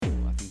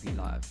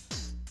live.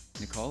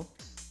 Nicole,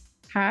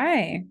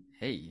 Hi.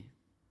 hey,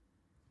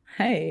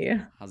 Hey.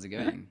 how's it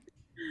going?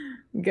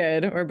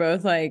 Good. We're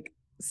both like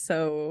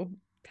so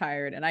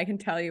tired. And I can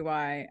tell you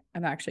why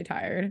I'm actually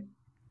tired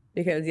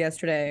because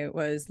yesterday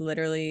was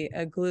literally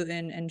a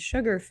gluten and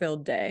sugar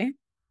filled day.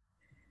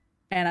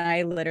 And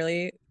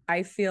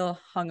I feel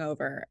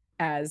hungover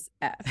as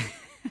F.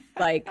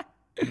 Like,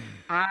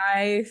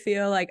 I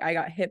feel like I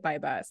got hit by a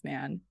bus,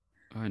 man.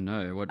 Oh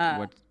no,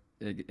 Uh,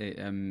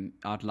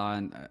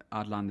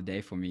 outline the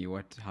day for me.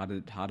 How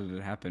did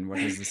it happen?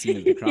 What was the scene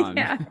of the crime?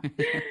 yeah.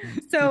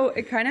 So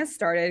it kind of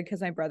started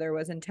because my brother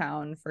was in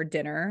town for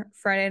dinner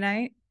Friday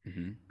night.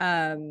 hmm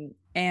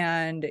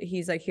And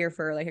he's like here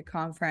for like a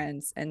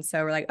conference. And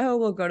so we're like, oh,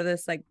 we'll go to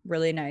this like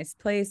really nice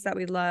place that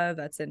we love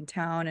that's in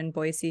town in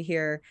Boise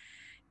here.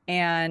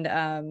 And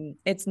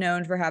it's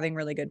known for having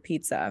really good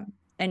pizza.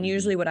 And hmm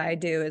usually what I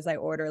do is I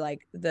order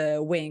like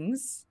the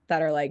wings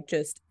that are like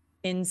just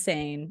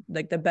insane,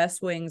 like the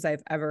best wings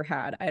I've ever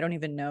had. I don't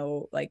even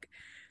know, like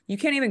you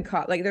can't even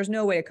like there's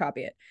no way to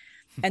copy it.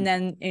 And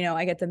then,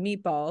 I get the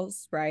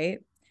meatballs, right?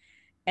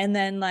 And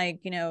then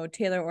like,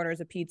 Taylor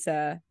orders a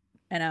pizza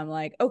and I'm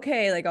like,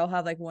 okay, like I'll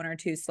have like one or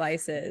two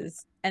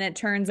slices. And it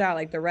turns out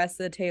like the rest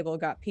of the table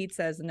got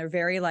pizzas and they're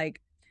very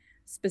like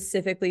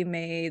specifically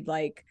made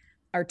like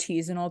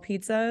artisanal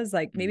pizzas,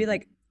 like maybe mm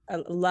like a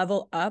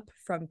level up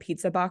from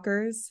pizza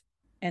bakers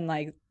in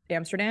like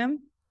Amsterdam.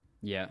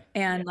 Yeah.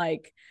 And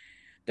like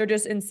they're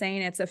just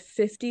insane. It's a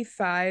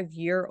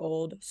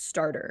 55-year-old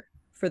starter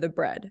for the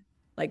bread,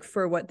 like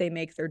for what they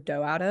make their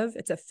dough out of.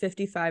 It's a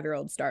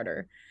 55-year-old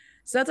starter.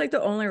 So that's like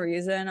the only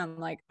reason I'm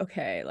like,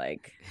 okay,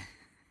 like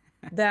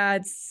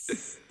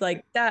that's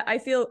like that. I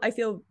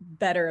feel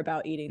better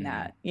about eating mm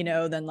that,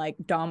 than like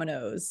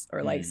Domino's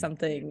or like mm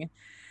something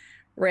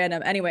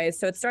random. Anyways,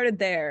 so it started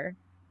there.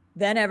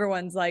 Then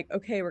everyone's like,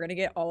 okay, we're gonna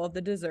get all of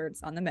the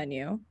desserts on the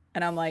menu.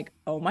 And I'm like,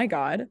 oh my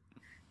God.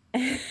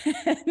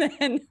 And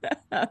then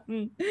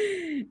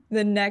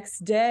the next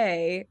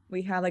day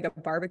we have like a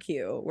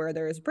barbecue where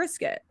there's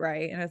brisket,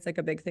 right? And it's like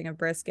a big thing of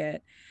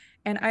brisket.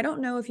 And I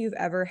don't know if you've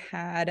ever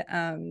had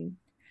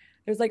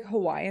there's like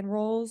Hawaiian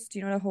rolls. Do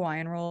you know what a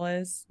Hawaiian roll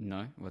is?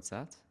 No, what's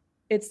that?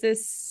 It's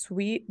this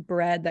sweet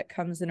bread that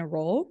comes in a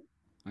roll.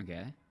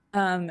 Okay.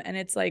 And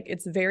it's like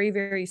it's very,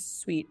 very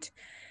sweet.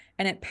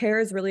 And it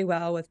pairs really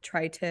well with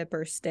tri-tip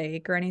or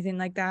steak or anything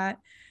like that.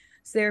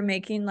 So they're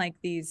making like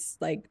these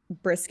like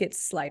brisket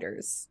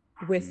sliders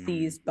with Mm.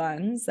 these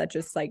buns that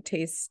just like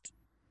taste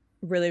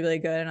really, really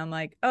good. And I'm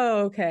like,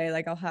 oh, okay,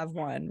 like I'll have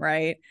one,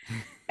 right?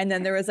 And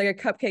then there was like a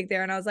cupcake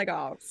there, and I was like,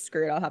 oh,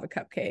 screw it, I'll have a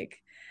cupcake.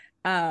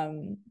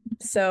 Um,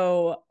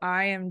 so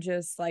I am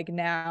just like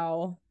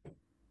now,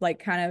 like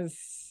kind of,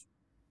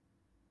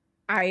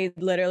 I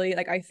literally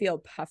like I feel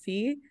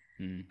puffy.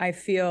 Mm. I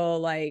feel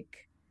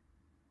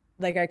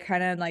like I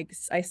kind of like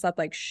I slept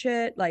like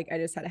shit. Like I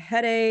just had a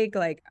headache.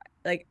 Like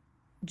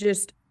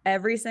just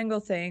every single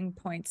thing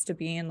points to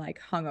being like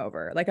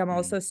hungover. Like I'm Mm.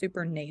 also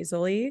super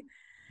nasally.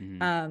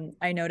 Mm.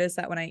 I notice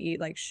that when I eat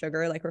like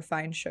sugar, like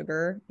refined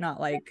sugar, not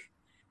like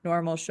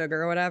normal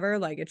sugar or whatever,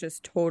 like it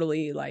just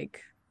totally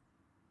like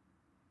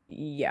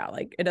yeah,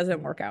 like it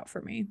doesn't work out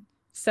for me. Do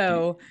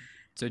So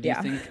so do you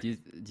yeah. think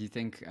do you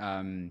think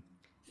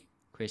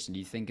question, do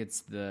you think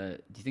it's the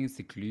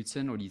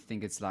gluten, or do you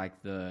think it's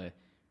like the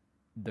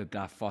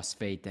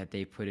glyphosate that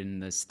they put in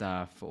the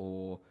stuff,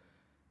 or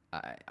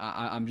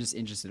I'm just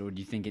interested, or do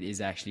you think it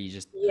is actually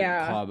just a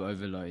Yeah. carb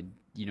overload?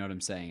 You know what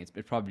I'm saying?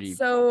 It probably.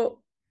 So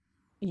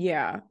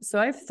yeah. So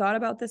I've thought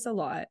about this a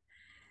lot.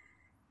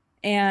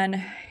 And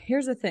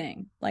here's the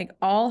thing, like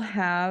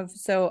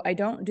so I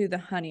don't do the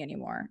honey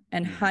anymore.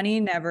 And Mm, honey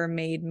never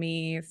made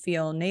me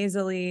feel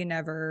nasally,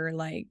 never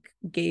like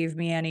gave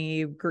me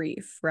any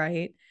grief,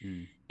 right?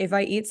 mm, If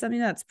I eat something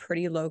that's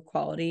pretty low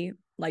quality,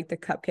 like the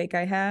cupcake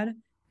I had,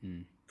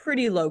 mm.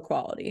 pretty low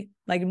quality,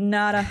 like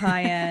not a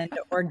high end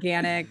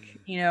organic,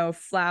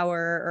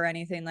 flour or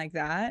anything like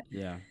that.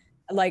 Yeah.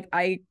 Like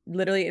I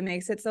literally, it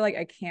makes it so like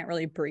I can't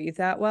really breathe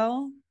that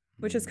well,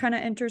 which is Mm, kind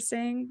of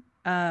interesting.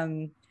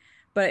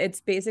 But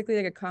it's basically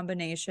like a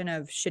combination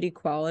of shitty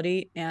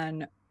quality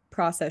and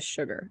processed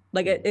sugar.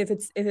 Like mm,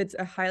 if it's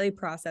a highly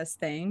processed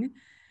thing,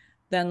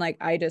 then like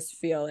I just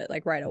feel it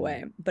like right mm,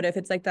 away. But if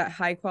it's like that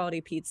high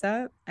quality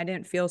pizza, I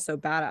didn't feel so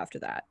bad after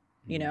that,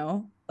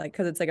 mm, like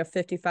because it's like a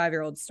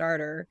 55-year-old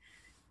starter.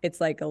 It's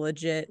like a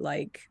legit,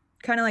 like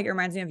kind of like it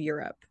reminds me of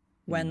Europe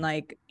when mm,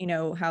 like,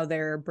 how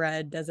their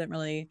bread doesn't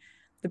really,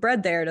 the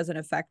bread there doesn't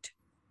affect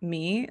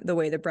me the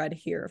way the bread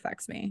here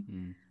affects me.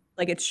 mm.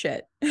 Like it's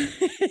shit.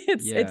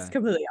 It's Yeah,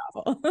 completely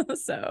awful.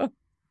 So,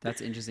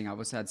 that's interesting. I've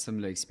also had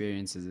similar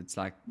experiences. It's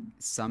like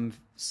some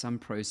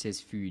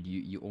processed food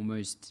you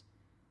almost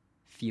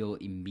feel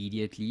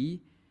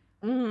immediately.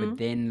 But mhm.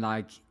 then,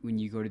 like when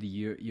you go to the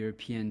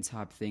European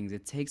type things,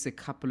 it takes a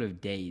couple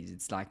of days.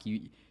 It's like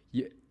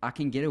I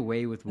can get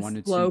away with A 1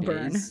 or 2 slow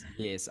burn. days.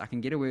 Yes, I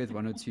can get away with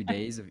 1 or 2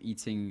 days of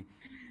eating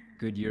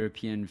good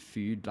European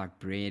food like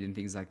bread and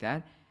things like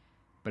that.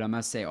 But I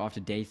must say, after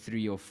day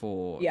 3 or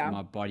 4, Yeah.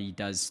 my body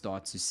does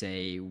start to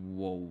say,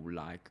 "Whoa,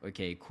 like,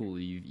 okay, cool,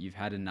 you've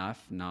had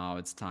enough. Now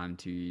it's time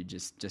to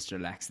just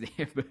relax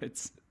there."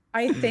 But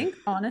I think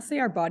honestly,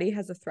 our body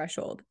has a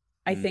threshold.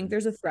 I think mm,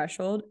 there's a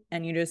threshold,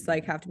 and you just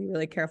like mm, have to be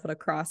really careful to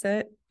cross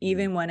it, mm,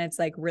 even when it's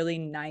like really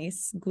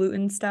nice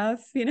gluten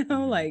stuff,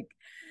 mm,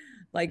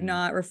 like mm.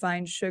 not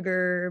refined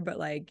sugar, but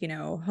like,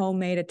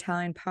 homemade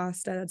Italian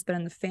pasta that's been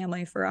in the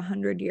family for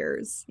 100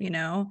 years.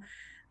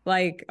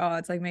 Like, oh,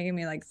 it's like making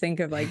me like think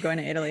of like going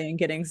to Italy and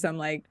getting some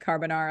like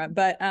carbonara.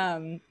 But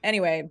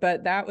anyway,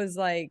 but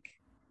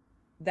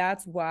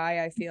that's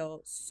why I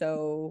feel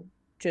so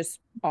just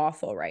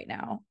awful right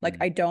now. Like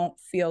Mm, I don't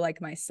feel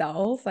like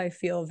myself. I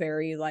feel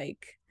very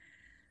like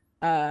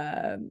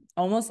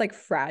almost like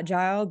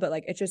fragile, but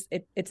like it's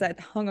that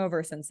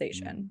hungover mm.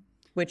 sensation,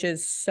 which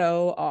is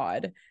so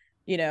odd,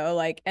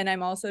 like, and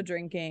I'm also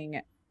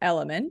drinking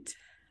Element.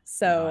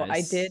 So I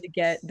Nice. did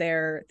get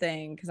their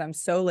thing because I'm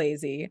so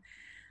lazy.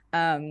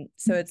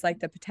 So it's like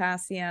the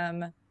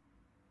potassium,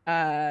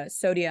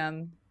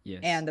 sodium,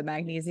 Yes. and the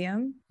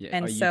magnesium. Yeah. Are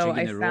And you so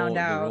drinking I found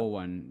the raw out,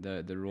 one,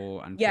 the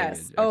raw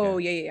yes. unflavored? Oh,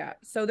 Okay. yeah, yeah, yeah.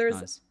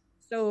 Nice.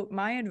 So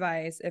my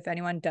advice, if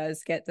anyone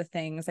does get the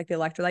things like the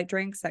electrolyte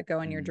drinks that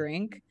go in your Mm,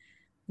 drink,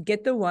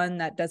 get the one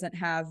that doesn't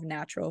have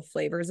natural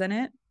flavors in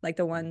it, like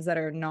the mm, ones that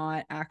are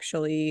not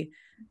actually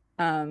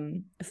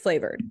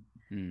flavored.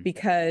 mm.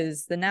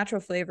 Because the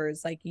natural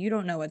flavors, like you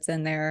don't know what's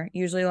in there.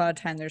 Usually a lot of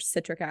time there's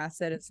citric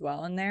acid as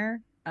well in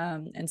there,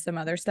 and some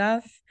other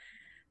stuff.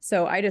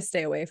 So I just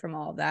stay away from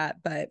all of that.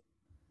 But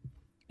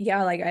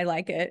yeah, like I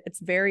like it. It's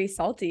very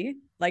salty.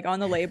 Like on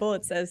the label,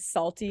 it says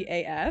salty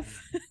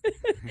AF.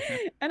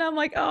 And I'm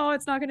like, oh,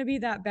 it's not going to be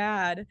that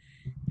bad.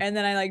 And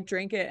then I like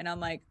drink it and I'm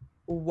like,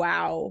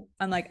 wow.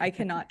 I'm like, I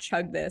cannot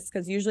chug this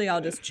because usually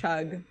I'll just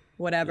chug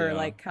whatever Yeah.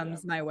 like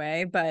comes my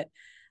way. But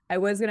I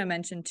was going to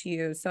mention to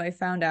you. So I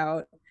found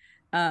out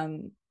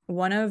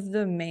one of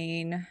the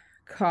main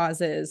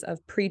causes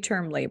of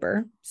preterm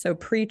labor. So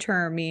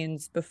preterm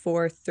means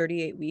before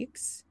 38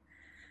 weeks.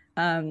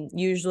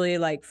 Usually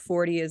like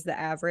 40 is the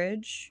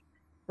average,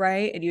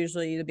 right? And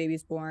usually the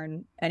baby's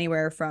born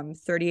anywhere from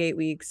 38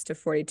 weeks to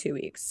 42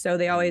 weeks. So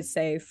they Mm, always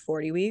say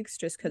 40 weeks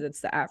just because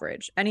it's the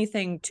average.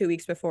 Anything 2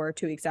 weeks before,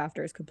 2 weeks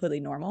after is completely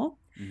normal.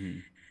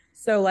 mm,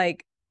 So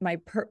like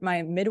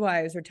my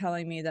midwives are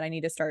telling me that I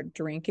need to start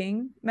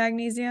drinking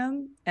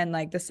magnesium and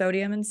like the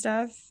sodium and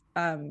stuff,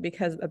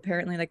 because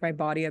apparently like my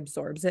body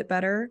absorbs it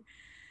better.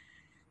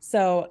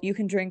 So you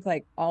can drink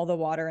like all the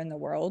water in the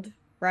world,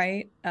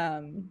 right?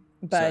 So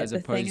as But the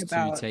thing opposed to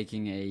about,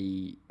 taking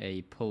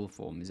a pill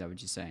form, is that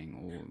what you're saying,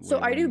 or so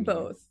I what do do you mean?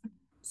 both.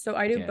 So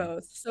I do Okay.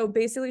 both. So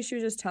basically, she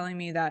was just telling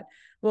me that,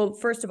 well,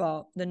 first of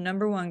all, the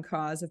number one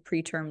cause of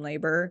preterm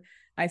labor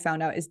I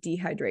found out is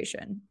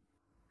dehydration,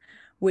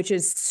 which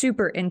is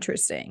super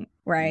interesting,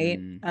 right?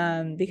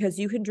 Mm, Because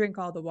you can drink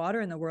all the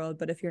water in the world,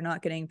 but if you're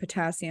not getting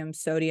potassium,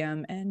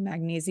 sodium, and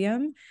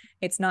magnesium,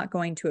 it's not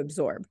going to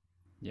absorb,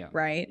 yeah.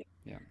 right?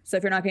 Yeah. So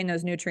if you're not getting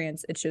those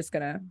nutrients, it's just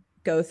gonna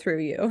go through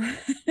you,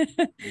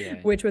 Yeah.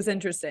 which was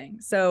interesting.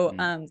 So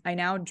Mm, I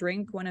now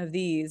drink one of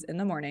these in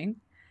the morning,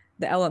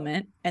 the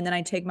Element, and then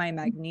I take my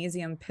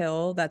magnesium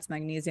pill that's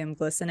magnesium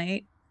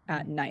glycinate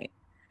at night.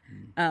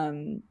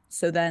 mm.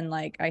 So then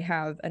like I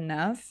have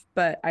enough,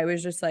 but I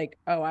was just like,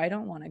 oh, I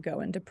don't want to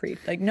go into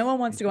like no one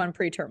wants to go on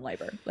preterm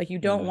labor. Like you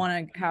don't No.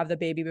 want to have the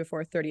baby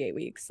before 38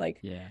 weeks. Like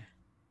Yeah.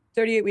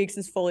 38 weeks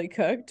is fully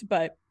cooked,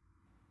 but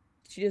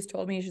she just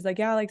told me, she's like,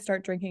 yeah, like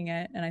start drinking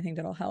it and I think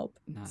that'll help.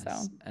 Nice.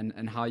 So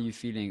And how are you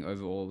feeling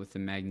overall with the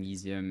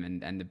magnesium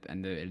and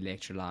the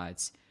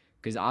electrolytes?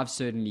 Because I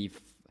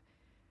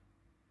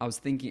was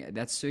thinking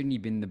that's certainly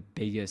been the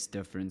biggest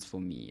difference for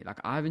me. Like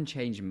I haven't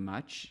changed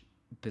much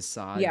yeah.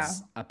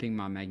 besides upping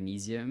my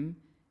magnesium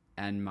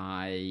and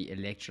my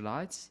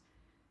electrolytes,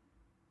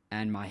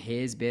 and my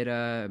hair's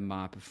better,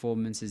 my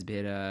performance is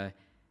better,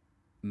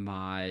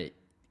 my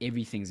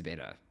everything's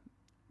better.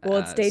 Well,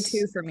 it's day S-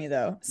 2 for me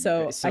though.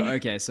 So so I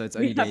okay, so it's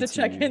we only have day to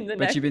check 2, in the but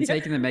next you've been year.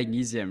 taking the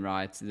magnesium,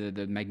 right?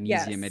 The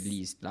magnesium at Yes.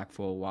 least like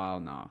for a while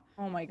now.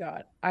 Oh my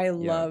God.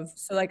 Yeah.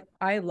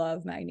 I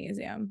love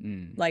magnesium.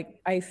 Mm, Like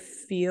I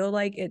feel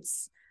like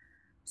it's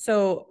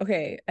so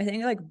okay. I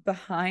think like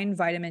behind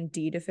vitamin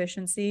D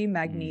deficiency, mm,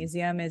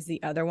 magnesium is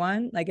the other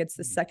one. Like it's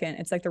the mm, second,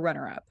 it's like the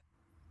runner up,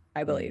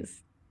 I mm,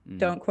 believe. mm.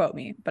 Don't quote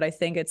me, but I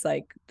think it's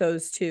like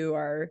those two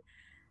are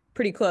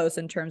pretty close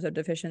in terms of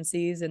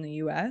deficiencies in the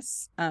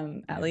US, at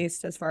Yeah.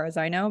 least as far as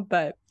I know.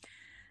 But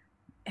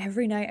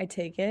every night I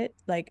take it,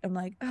 like I'm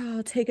like, oh,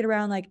 I'll take it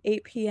around like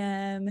 8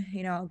 p.m.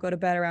 I'll go to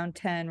bed around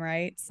 10,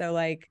 right? So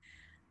like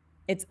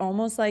it's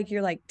almost like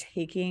you're like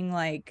taking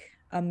like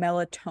a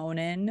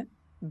melatonin,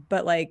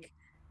 but like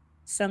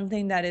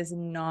something that is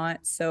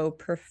not so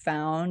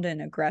profound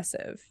and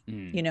aggressive.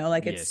 Mm.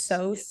 Like it's Yes.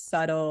 so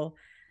subtle.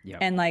 Yeah.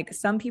 And like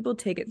some people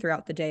take it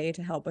throughout the day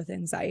to help with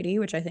anxiety,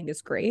 which I think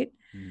is great.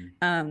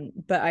 Mm,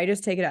 But I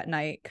just take it at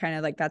night, kind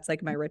of like that's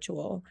like my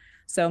ritual.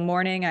 So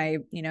morning I,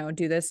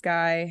 do this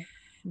guy,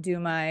 do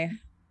my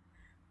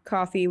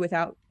coffee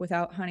without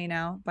honey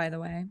now, by the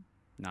way.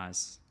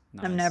 nice.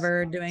 I'm Nice.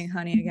 never doing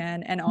honey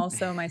again. And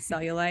also my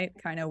cellulite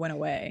kind of went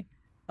away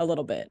a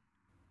little bit.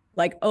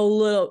 Like a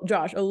little,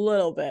 Josh, a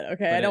little bit.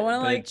 Okay. I don't want to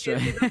But like it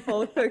give you the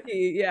full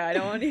cookie. Yeah. I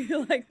don't want you to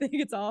like think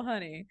it's all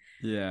honey.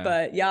 yeah.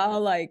 But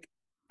y'all, like,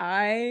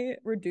 I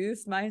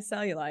reduced my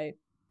cellulite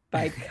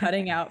by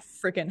cutting out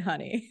freaking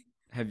honey.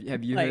 Have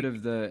you heard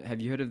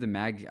Like, of the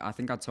mag? I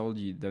think I told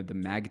you the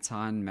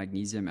Magtine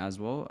magnesium as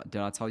well.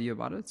 Did I tell you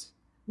about it?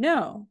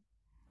 no.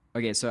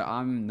 Okay, so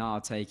I'm now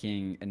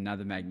taking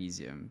another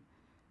magnesium,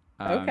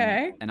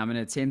 Okay. and I'm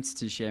gonna attempt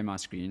to share my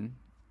screen,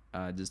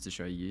 just to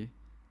show you,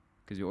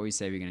 because we always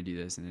say we're gonna do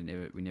this and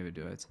then we never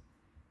do it.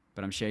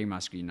 But I'm sharing my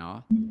screen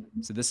now.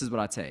 So this is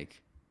what I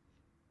take.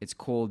 It's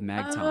called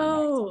Magtine.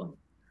 Oh,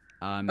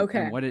 And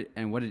okay. what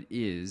it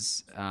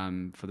is,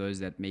 for those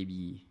that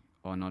maybe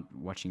are not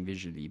watching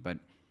visually, but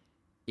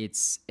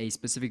it's a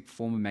specific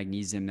form of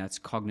magnesium that's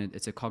cognitive.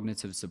 It's a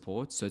cognitive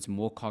support, so it's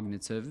more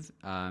cognitive.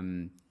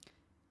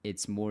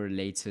 It's more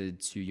related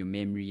to your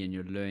memory and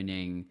your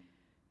learning.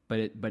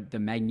 But the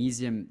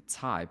magnesium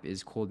type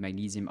is called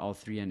magnesium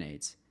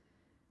L-threonate.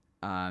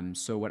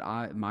 So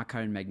what my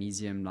current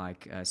magnesium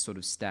like sort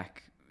of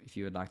stack, if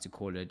you would like to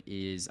call it,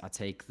 is I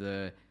take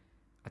the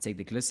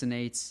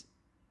glycinate,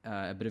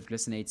 a bit of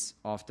glycinate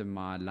after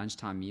my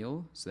lunchtime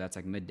meal, so that's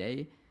like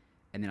midday,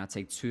 and then I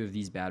take two of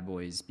these bad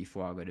boys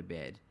before I go to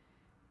bed,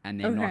 and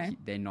Okay.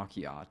 they knock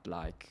you out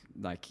like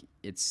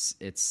it's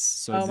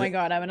so Oh my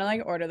God. I'm gonna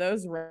like order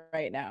those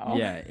right now.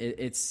 yeah,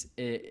 it's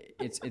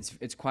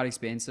quite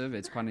expensive.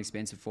 It's quite an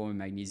expensive form of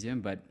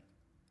magnesium, but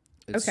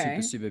it's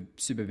Okay.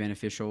 super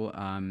beneficial.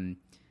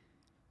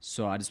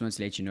 So I just wanted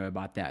to let you know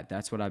about that.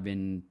 That's what I've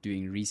been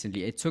doing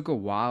recently. It took a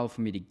while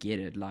for me to get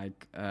it.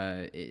 Like,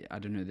 I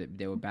don't know that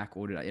they were back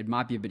ordered. It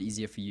might be a bit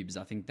easier for you because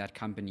I think that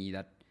company,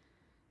 that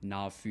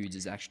Now Foods,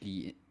 is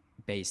actually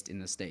based in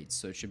the States,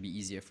 so it should be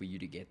easier for you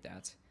to get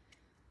that.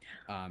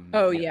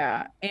 Oh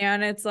Yeah. yeah.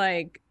 And it's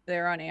like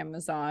they're on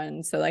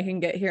Amazon, so I can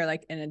get here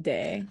like in a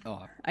day.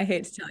 Oh, I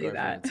hate to tell you go for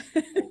that.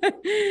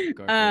 it.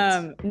 Go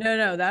for it.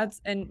 No,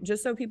 that's and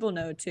just so people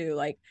know too,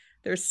 like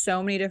there's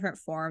so many different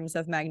forms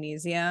of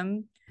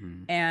magnesium.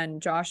 Mm,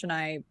 And Josh and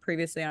I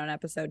previously on an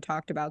episode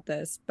talked about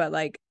this, but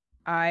like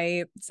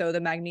so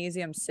the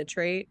magnesium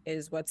citrate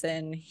is what's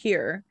in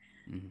here,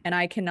 mm, and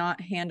I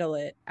cannot handle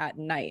it at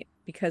night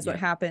because what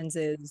yeah. happens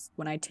is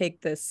when I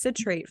take the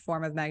citrate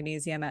form of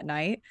magnesium at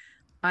night,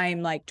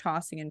 I'm like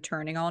tossing and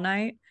turning all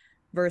night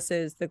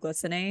versus the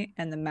glycinate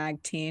and the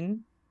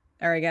magtine,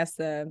 or I guess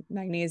the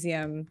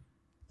magnesium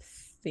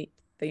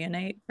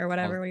threonate or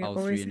whatever All what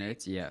were we three in saying?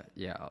 it. Yeah.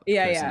 Yeah.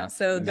 Yeah, Close yeah. enough.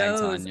 So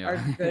those Magtine. are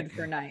Yeah. good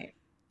for night.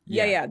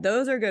 Yeah, Yeah. yeah,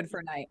 those are good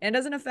for night. And it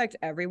doesn't affect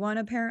everyone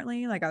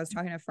apparently. Like I was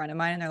talking to a friend of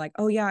mine and they're like,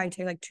 "Oh yeah, I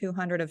take like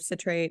 200 of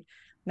citrate,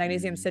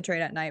 magnesium Mm,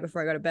 citrate at night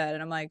before I go to bed."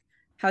 And I'm like,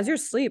 "How's your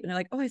sleep?" And they're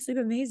like, "Oh, I sleep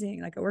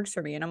amazing. Like it works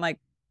for me." And I'm like,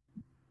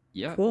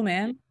 yeah. "Cool,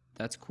 man."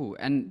 That's cool.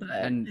 But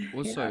And yeah.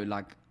 also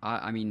like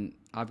I mean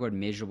I've got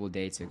measurable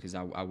data because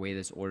I wear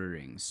this Oura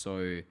ring.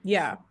 So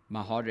Yeah.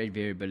 my heart rate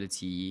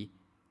variability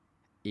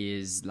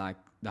is like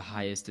the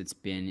highest it's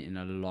been in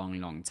a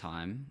long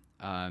time,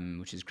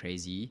 which is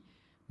crazy.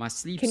 My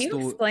sleep Can you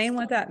still explain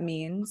what that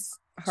means?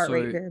 Heart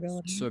rate so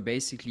variability?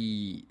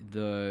 basically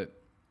the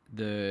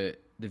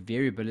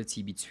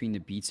variability between the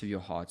beats of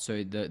your heart.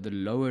 So the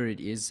lower it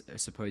is,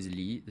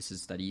 supposedly this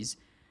is studies,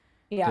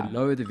 the Yeah.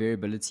 lower the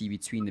variability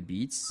between the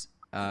beats,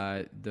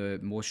 the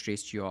more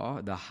stressed you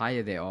are. The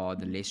higher they are,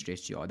 the less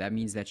stressed you are. That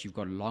means that you've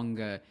got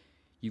more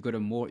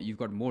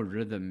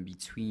rhythm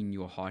between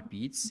your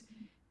heartbeats.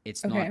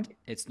 Okay.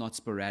 It's not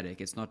sporadic.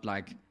 It's not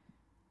like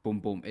boom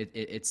boom.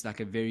 It's like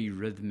a very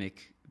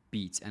rhythmic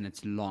beat, and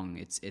it's long.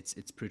 It's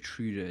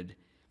protruded,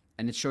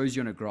 and it shows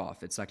you on a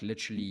graph. It's like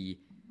literally,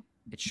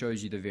 it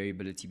shows you the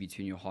variability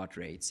between your heart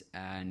rates,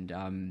 and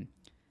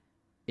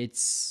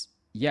it's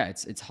yeah,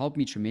 it's helped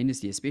me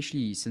tremendously,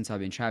 especially since I've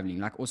been traveling.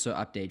 Like also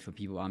update for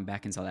people, I'm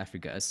back in South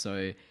Africa,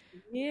 so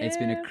it's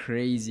been a Yeah.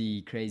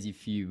 crazy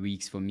few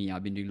weeks for me.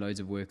 I've been doing loads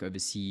of work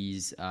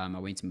overseas. I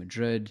went to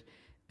Madrid,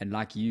 and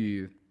like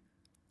you,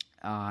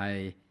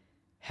 I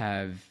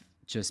have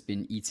just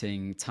been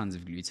eating tons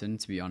of gluten.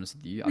 To be honest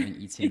with you, I've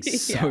been eating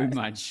so Yeah.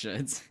 much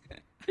shit.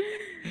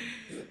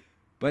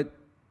 But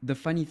the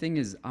funny thing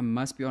is, I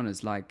must be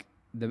honest. Like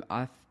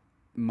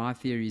my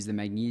theory is the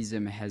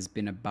magnesium has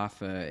been a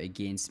buffer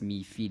against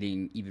me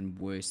feeling even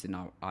worse than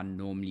I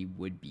normally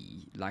would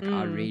be. Like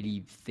I Mm.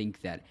 really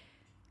think that,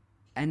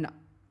 and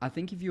I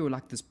think if you were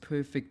like this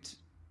perfect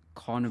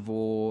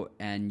carnivore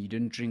and you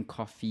didn't drink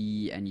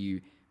coffee and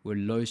you were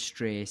low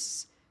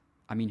stress,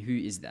 I mean, who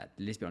is that?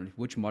 Let's be honest.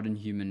 Which modern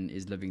human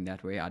is living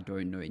that way? I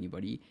don't know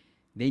anybody.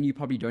 Then you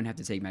probably don't have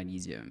to take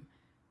magnesium.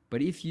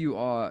 But if you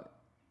are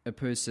a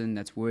person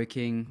that's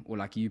working or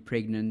like you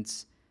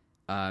pregnant,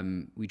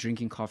 we're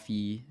drinking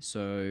coffee,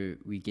 so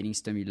we're getting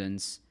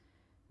stimulants.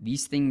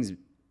 These things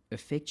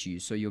affect you,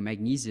 so your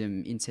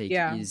magnesium intake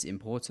Yeah. is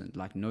important,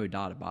 like no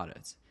doubt about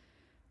it.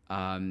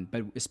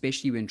 But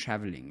especially when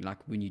traveling, like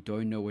when you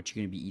don't know what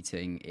you're going to be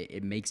eating,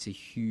 it makes a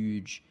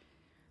huge.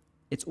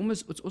 It's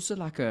also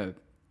like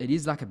it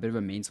is like a bit of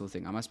a mental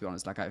thing. I must be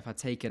honest. Like if I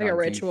take it, Like I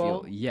a do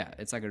feel, ritual. yeah,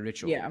 it's like a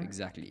ritual. Yeah.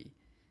 Exactly,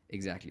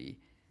 exactly.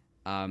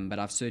 But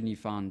I've certainly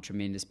found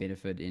tremendous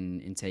benefit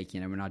in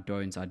taking it. And when I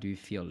don't, I do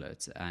feel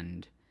it,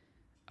 and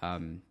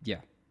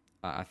yeah,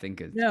 I No,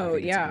 think it's a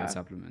great yeah.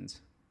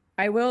 supplement.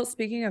 I will,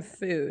 speaking of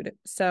food,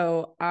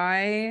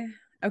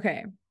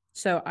 okay.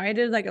 So I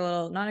did like a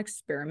little, not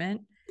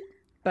experiment,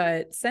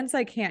 but since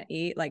I can't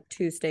eat like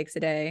two steaks a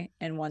day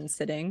in one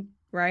sitting,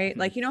 right?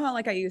 Like, you know how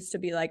like I used to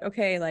be like,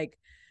 okay, like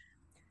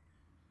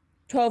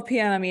 12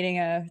 p.m. I'm eating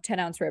a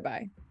 10-ounce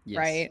ribeye, Yes.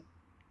 right?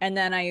 And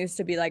then I used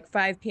to be like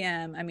 5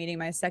 p.m. I'm eating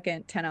my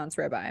second 10-ounce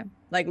ribeye.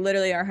 Like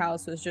literally our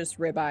house was just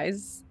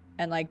ribeyes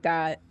and like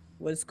that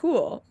was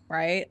cool,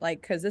 right?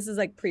 Like cuz this is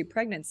like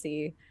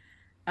pre-pregnancy.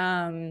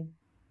 Um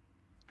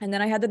and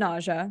then I had the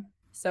nausea.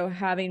 So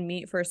having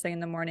meat first thing in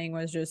the morning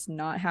was just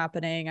not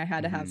happening. I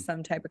had to have Mm-hmm.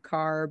 some type of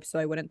carb so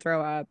I wouldn't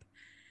throw up.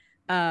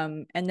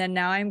 And then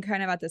now I'm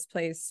kind of at this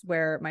place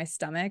where my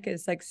stomach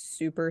is like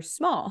super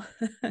small.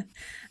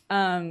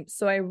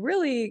 So I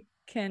really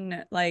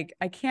can like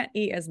I can't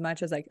eat as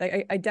much as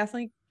I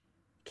definitely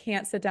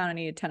can't sit down and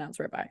eat a 10-ounce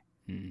ribeye.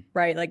 Mm.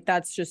 Right. Like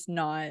that's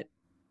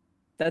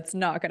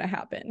not gonna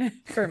happen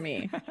for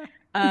me.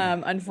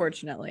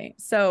 Unfortunately.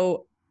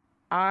 So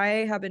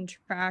I have been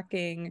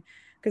tracking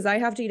because I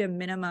have to eat a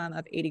minimum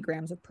of 80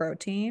 grams of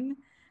protein.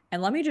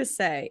 And let me just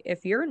say,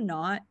 if you're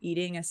not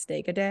eating a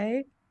steak a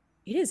day,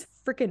 it is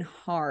freaking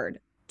hard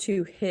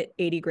to hit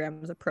 80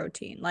 grams of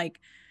protein. Like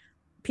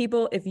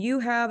people, if you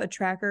have a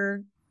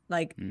tracker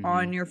like Mm-hmm.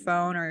 on your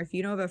phone, or if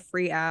you know of a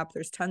free app,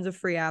 there's tons of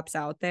free apps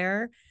out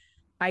there.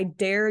 I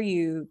dare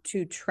you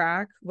to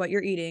track what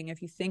you're eating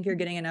if you think you're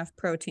getting enough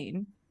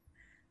protein,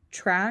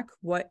 track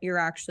what you're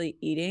actually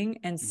eating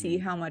and see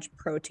Mm-hmm. how much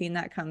protein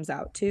that comes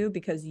out to,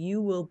 because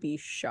you will be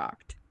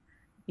shocked.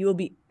 You will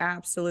be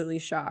absolutely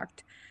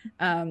shocked.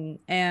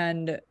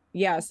 And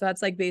yeah, so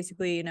that's like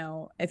basically,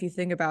 if you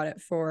think about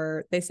it,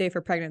 for they say for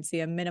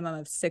pregnancy, a minimum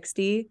of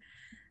 60.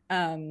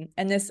 And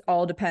this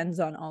all depends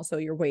on also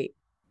your weight,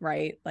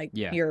 right? Like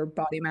Yeah. your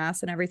body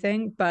mass and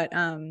everything. But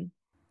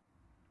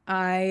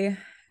I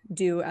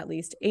do at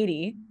least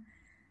 80.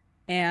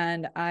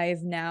 And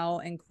I've now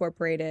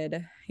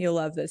incorporated, you'll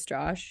love this,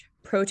 Josh,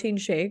 protein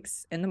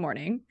shakes in the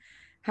morning.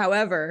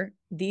 However,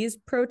 these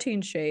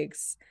protein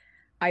shakes,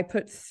 I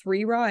put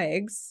 3 raw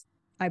eggs,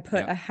 I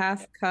put Yep. a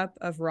half cup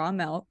of raw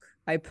milk,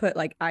 I put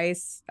like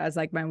ice as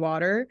like my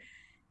water,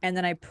 and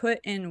then I put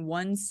in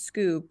 1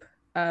 scoop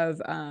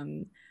of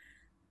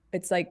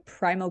it's like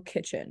Primal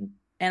Kitchen.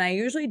 And I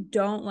usually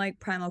don't like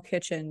Primal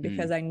Kitchen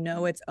because Mm. I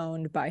know it's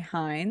owned by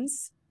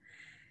Heinz.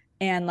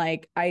 And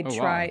like I Oh wow.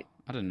 tried,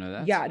 I didn't know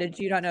that. yeah, did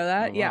you not know Oh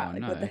that? Yeah, wow.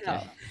 like No. what the Okay.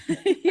 hell?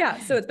 Yeah,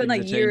 so it's been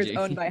Things like are years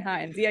changing. owned by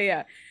Heinz. Yeah,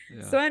 yeah.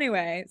 Yeah. So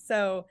anyway,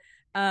 so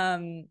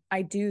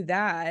I do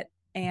that,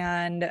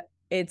 and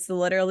it's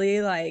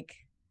literally like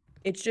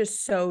it's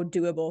just so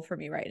doable for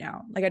me right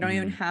now. Like I don't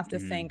even Mm-hmm. have to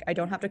Mm-hmm. think, I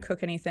don't have to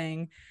cook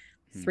anything.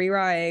 Mm-hmm. 3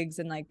 raw eggs,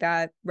 and like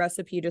that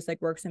recipe just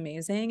like works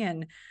amazing.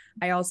 And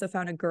I also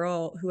found a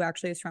girl who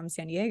actually is from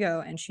San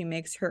Diego, and she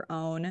makes her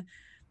own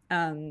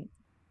um,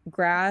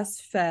 grass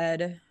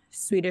fed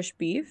Swedish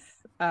beef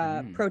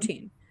Mm.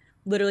 protein.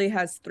 Literally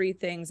has 3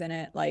 things in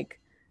it, like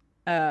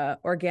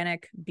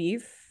organic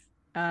beef,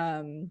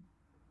 um,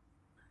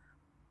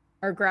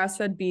 or grass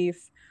fed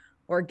beef,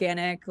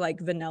 organic like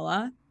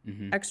vanilla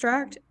Mm-hmm.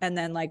 extract, and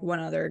then like one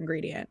other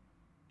ingredient.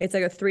 It's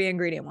like a 3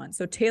 ingredient one.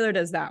 So Taylor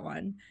does that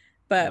one.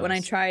 But when I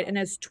Nice. tried, and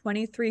it's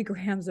 23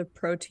 grams of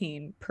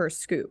protein per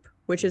scoop,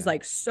 which is Yeah.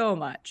 like so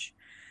much.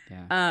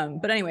 Yeah.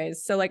 But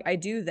anyways, so like I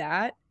do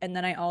that, and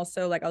then I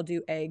also like I'll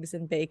do eggs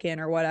and bacon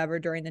or whatever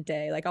during the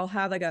day. Like I'll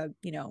have like a,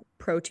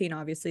 protein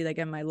obviously like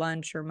in my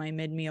lunch or my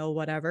mid-meal,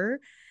 whatever.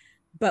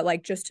 But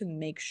like just to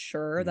make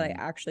sure that I Mm-hmm.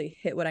 actually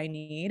hit what I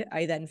need,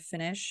 I then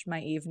finish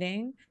my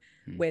evening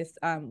Mm. with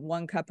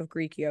 1 cup of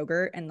Greek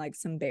yogurt and like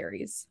some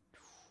berries.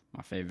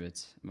 My favorite,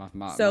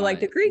 So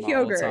like the Greek my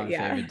yogurt, all-time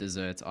yeah. favorite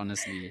dessert,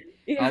 honestly.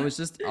 Yeah. I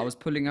was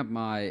pulling up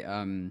my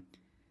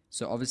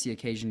so obviously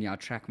occasionally I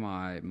track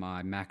my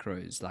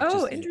macros, like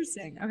Oh, just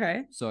interesting.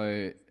 Okay.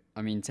 so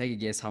I mean take a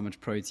guess how much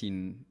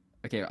protein.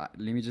 Okay, let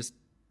me just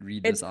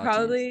read It's this out to you.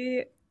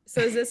 probably,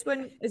 so is this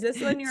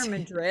when you're in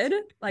Madrid,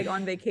 like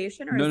on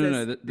vacation, or No, is no,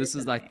 no. this This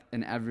is like recently?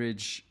 an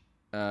average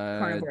uh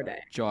Carnivore day.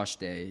 Josh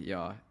day.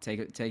 Yeah. Take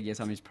a guess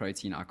how much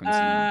protein I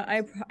consume.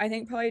 I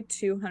think probably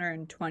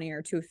 220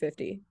 or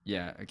 250.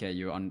 Yeah, okay,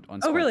 you're on Oh,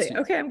 spot. really?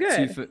 Okay, I'm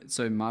good.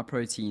 So my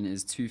protein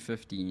is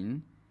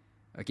 215.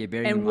 Okay,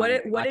 bearing in And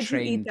mind what I did you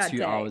eat train that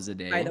 2 hours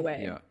day, a by the day. way?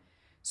 Yeah.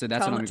 So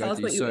that's what I'm gonna go Tell us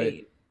through. what you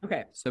ate.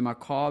 Okay. So my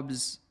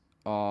carbs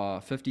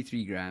are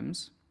 53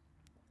 grams,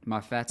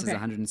 my fats is Okay.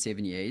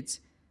 178,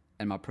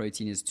 and my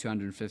protein is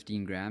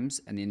 215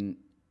 grams. And then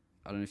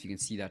I don't know if you can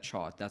see that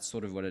chart. That's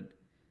sort of what the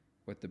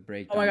Oh my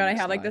breakdown God, I looks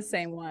have like the like.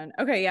 same one.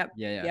 Okay, yep.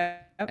 Yeah, yeah.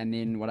 Yep. And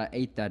then what I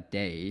ate that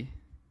day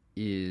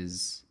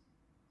is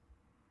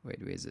wait,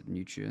 where is it?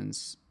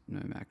 Nutrients, no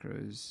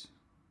macros.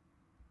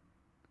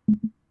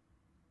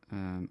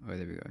 Oh,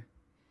 there we go.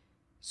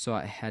 So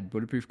I had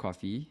bulletproof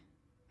coffee,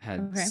 had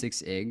Okay.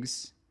 6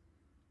 eggs,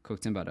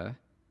 cooked in butter.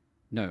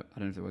 No, I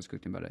don't know if it was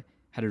cooked in butter.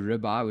 Had a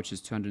ribeye, which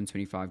is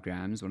 225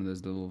 grams, one of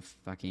those little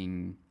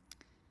fucking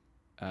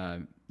uh,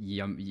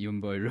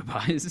 Yumbo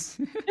ribeyes.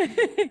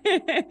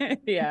 I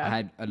Yeah.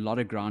 had a lot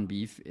of ground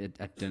beef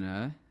at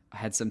dinner. I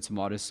had some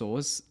tomato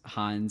sauce,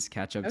 Heinz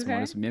ketchup tomato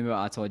Okay. sauce. Remember,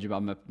 I told you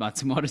about my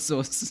tomato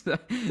sauce?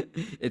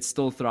 It's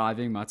still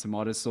thriving. My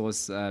tomato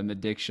sauce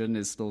addiction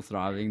is still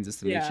thriving, just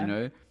to let you Yeah.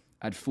 know.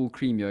 I had full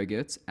cream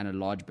yogurt and a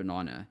large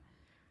banana.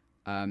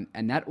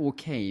 And that all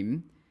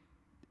came,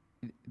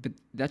 but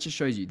that just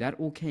shows you, that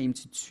all came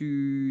to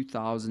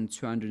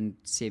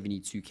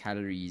 2,272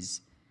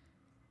 calories,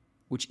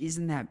 which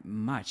isn't that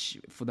much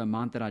for the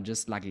amount that I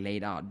just like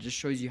laid out. It just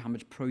shows you how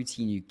much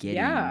protein you're getting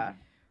Yeah.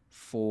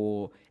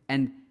 for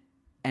and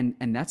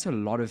that's a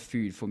lot of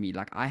food for me.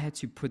 Like I had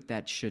to put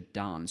that shit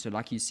down. So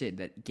like you said,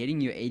 that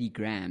getting your 80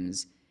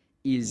 grams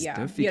is Yeah. You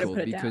got to put difficult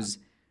it down. because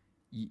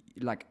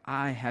like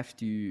I have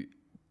to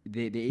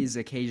there is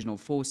occasional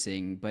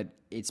forcing, but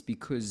it's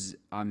because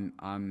I've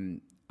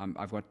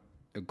got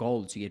a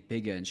goal to get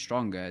bigger and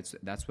stronger.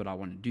 That's what I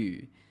want to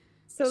do.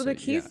 So So the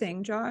key yeah.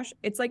 thing, Josh,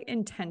 it's like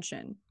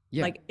intention.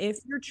 Yeah. Like if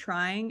you're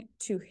trying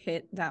to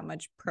hit that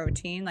much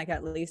protein, like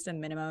at least a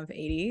minimum of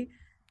 80,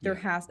 there Yeah.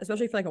 has,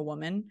 especially for like a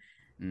woman,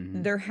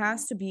 Mm-hmm. there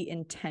has to be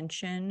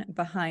intention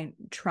behind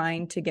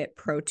trying to get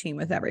protein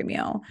with every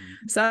meal.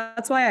 Mm-hmm. So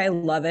that's why I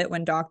love it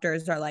when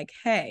doctors are like,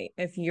 hey,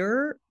 if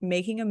you're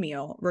making a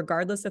meal,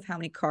 regardless of how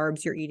many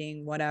carbs you're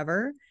eating,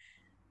 whatever,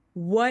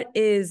 what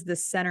is the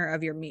center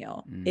of your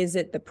meal? Is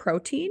it the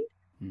protein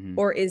Mm-hmm.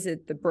 or is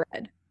it the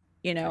bread?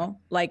 Okay.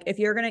 Like if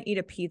you're going to eat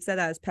a pizza that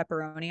has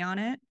pepperoni on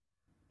it,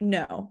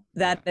 no,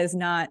 Yeah. that is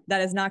not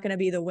going to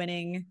be the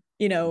winning,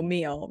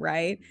 meal,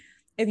 right?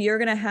 If you're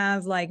going to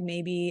have like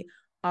maybe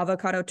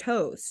avocado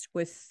toast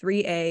with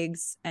 3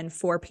 eggs and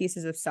 4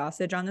 pieces of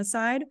sausage on the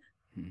side,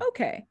 Mm-hmm.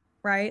 okay,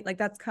 right? Like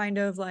that's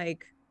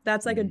like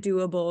a Mm-hmm.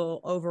 doable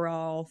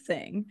overall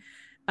thing.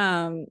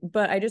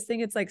 But I just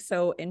think it's like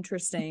so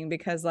interesting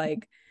because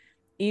like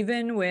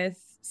even with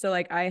so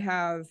like I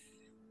have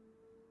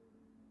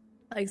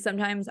like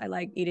sometimes I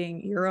like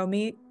eating Euro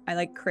meat. I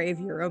like crave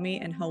Euro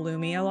meat and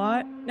halloumi a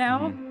lot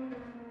now. Mm-hmm.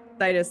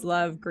 I just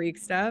love Greek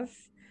stuff.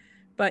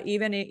 But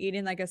even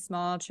eating like a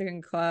small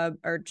chicken club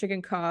or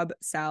chicken cob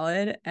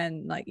salad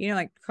and like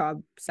like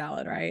cob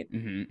salad, right?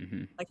 Mm-hmm.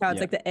 Mm-hmm. Like how it's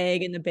Yeah. like the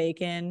egg and the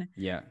bacon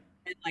Yeah.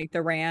 and like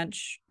the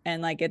ranch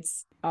and like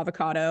it's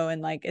avocado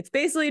and like it's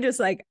basically just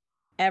like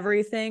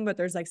everything, but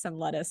there's like some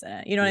lettuce in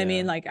it. You know what I Yeah.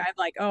 mean? Like I'm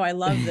like, oh, I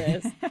love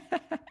this,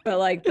 but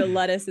like the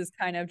lettuce is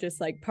kind of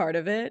just like part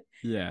of it.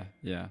 Yeah.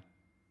 Yeah.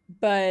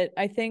 But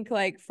I think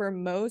like for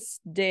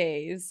most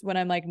days when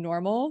I'm like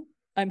normal,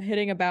 I'm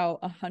hitting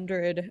about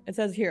 100. It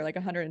says here like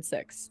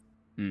 106.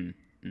 Mm.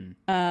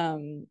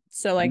 Mm.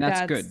 So And like that's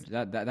that's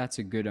good. That's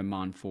a good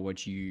amount for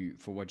what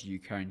you're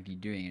currently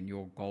doing and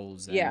your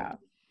goals yeah,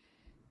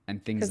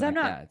 and things because like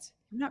that.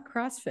 I'm not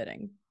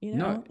CrossFitting,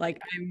 No, like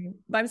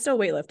I'm still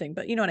weightlifting,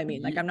 but you know what I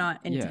mean? Like I'm not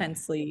yeah.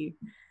 intensely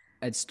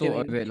It's still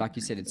doing over, like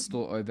you said, it's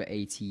still over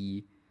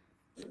 80.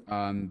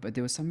 But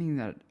there was something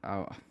that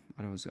I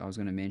was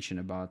going to mention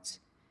about.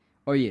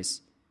 Oh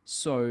yes.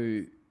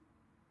 So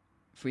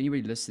for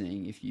anybody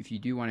listening, if you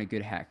do want a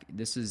good hack,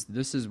 this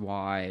is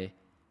why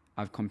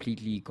I've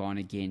completely gone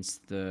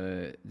against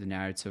the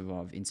narrative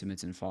of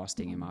intermittent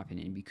fasting, in my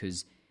opinion,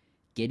 because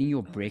getting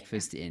your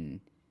breakfast in,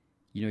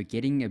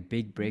 getting a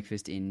big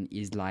breakfast in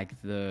is like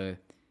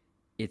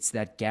it's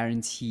that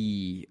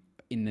guarantee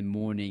in the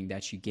morning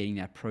that you're getting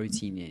that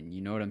protein in.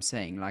 You know what I'm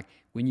saying? Like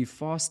when you're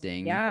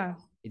fasting, yeah.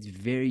 it's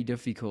very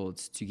difficult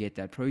to get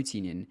that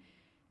protein in.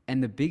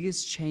 And the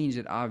biggest change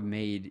that I've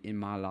made in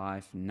my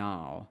life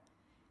now,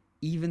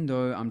 even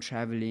though I'm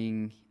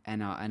traveling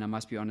and I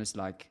must be honest,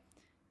 like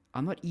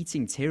I'm not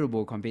eating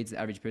terrible compared to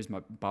the average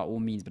person by all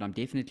means, but I'm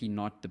definitely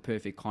not the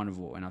perfect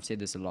carnivore, and I've said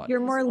this a lot. You're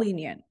more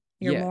lenient.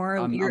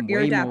 Yeah,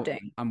 You're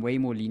adapting. I'm way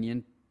more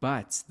lenient,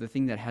 but the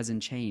thing that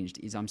hasn't changed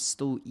is I'm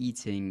still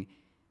eating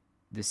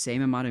the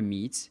same amount of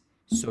meat.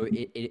 So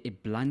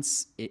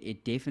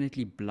it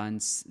definitely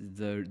blunts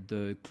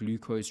the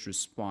glucose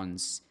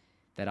response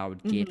that I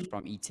would get Mhm.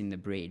 from eating the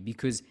bread.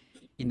 Because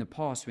in the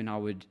past, when I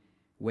would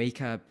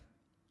wake up,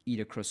 eat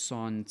a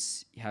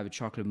croissant, have a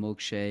chocolate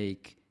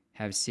milkshake,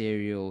 have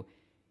cereal,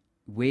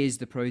 where's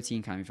the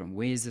protein coming from?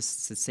 Where's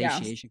the Yeah.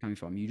 satiation coming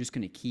from? You're just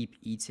going to keep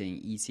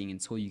eating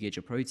until you get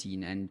your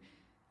protein. And,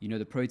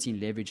 the protein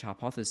leverage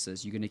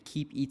hypothesis, you're going to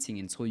keep eating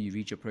until you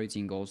reach your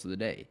protein goals for the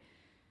day.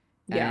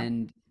 Yeah.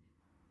 And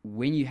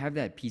when you have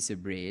that piece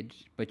of bread,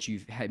 but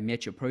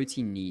met your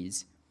protein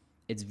needs,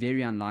 it's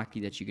very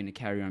unlikely that you're going to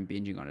carry on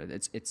binging on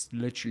it. It's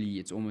literally,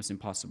 it's almost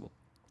impossible.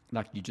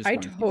 Like you just I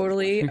won't keep it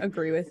totally going.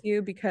 agree with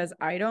you because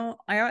I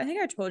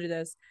think I told you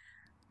this.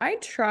 I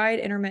tried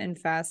intermittent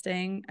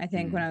fasting, I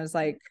think when Mm, I was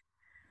like,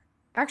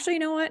 actually, you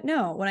know what?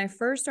 No, when I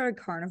first started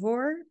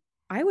carnivore,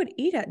 I would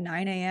eat at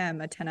 9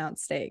 a.m. a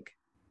 10-ounce steak.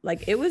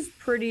 Like it was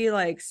pretty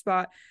like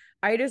spot.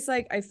 I just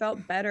like I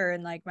felt better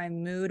and like my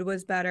mood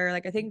was better.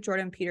 Like I think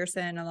Jordan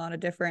Peterson, a lot of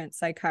different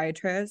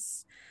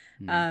psychiatrists,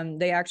 mm,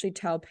 they actually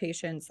tell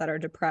patients that are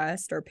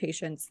depressed or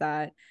patients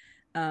that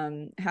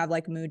have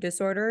like mood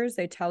disorders,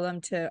 they tell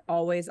them to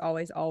always,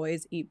 always,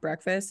 always eat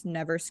breakfast,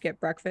 never skip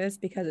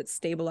breakfast, because it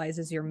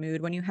stabilizes your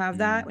mood when you have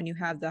that. Mm, When you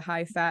have the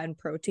high fat and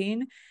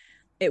protein,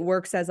 it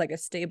works as like a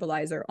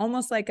stabilizer,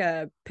 almost like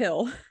a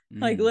pill,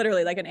 like mm,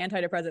 literally like an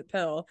antidepressant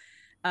pill.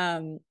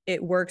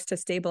 It works to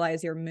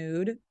stabilize your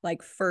mood,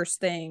 like first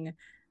thing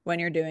when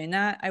you're doing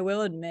that. I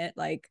will admit,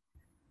 like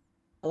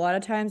a lot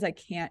of times I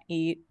can't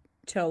eat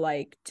till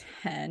like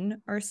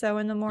 10 or so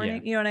in the yeah.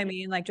 morning. You know what I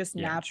mean? Like just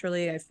Yeah.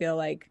 naturally, I feel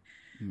like,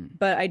 Mm,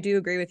 but I do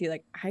agree with you.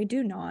 Like I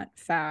do not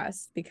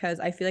fast because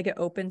I feel like it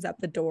opens up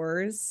the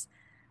doors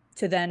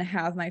to then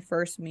have my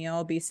first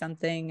meal be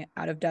something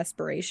out of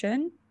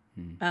desperation,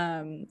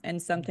 mm,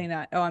 and something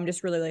that, oh, I'm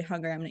just really, really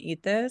hungry, I'm gonna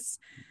eat this,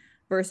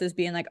 versus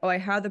being like, oh, I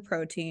have the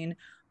protein.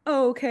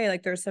 Oh, okay,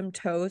 like there's some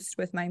toast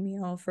with my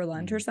meal for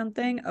lunch or mm,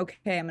 something.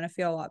 Okay, I'm gonna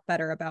feel a lot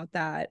better about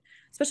that,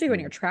 especially when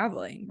you're mm,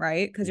 traveling,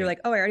 right? Because you're yeah. like,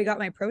 oh, I already got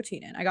my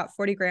protein in. I got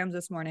 40 grams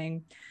this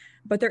morning.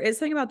 But there is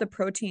something about the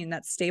protein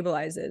that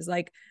stabilizes.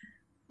 Like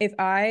if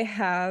I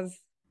have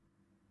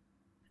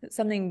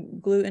something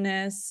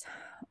glutinous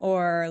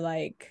or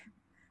like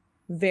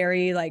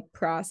very like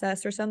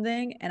processed or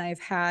something, and I've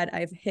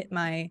hit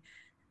my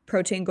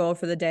protein goal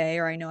for the day,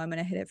 or I know I'm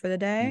going to hit it for the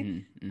day,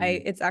 Mm, I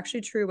mm, it's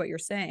actually true what you're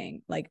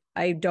saying. Like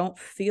I don't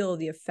feel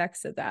the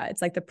effects of that.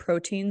 It's like the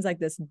protein's like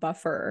this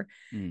buffer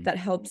mm, that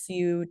helps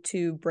you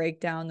to break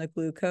down the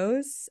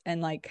glucose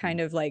and like mm. kind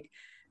of like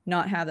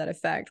not have that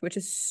effect, which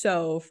is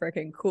so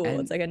freaking cool.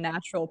 It's And like a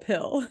natural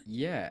pill.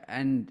 yeah,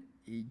 and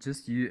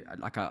just you,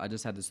 like I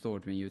just had this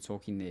thought when you were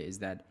talking there, is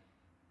that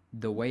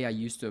the way I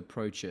used to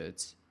approach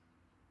it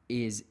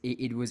is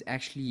it was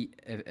actually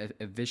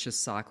a vicious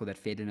cycle that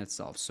fed in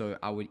itself. So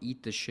I would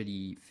eat the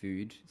shitty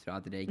food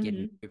throughout the day, get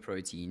no Mm-hmm.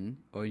 protein,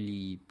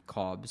 only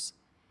carbs.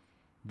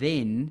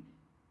 Then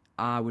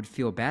I would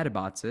feel bad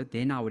about it.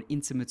 Then I would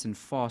intermittent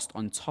fast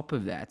on top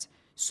of that.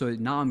 So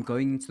now I'm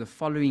going into the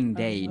following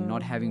day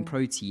not having Oh.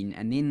 protein.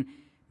 And then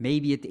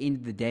maybe at the end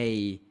of the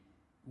day,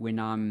 when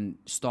I'm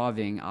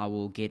starving, I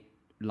will get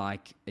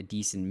like a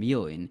decent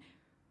meal in.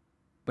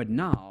 But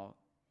now,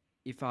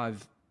 if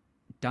I've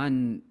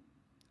done,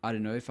 I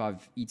don't know, if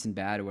I've eaten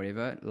bad or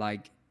whatever,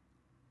 like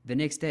the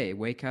next day,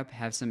 wake up,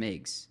 have some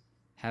eggs,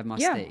 have my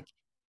Yeah. steak,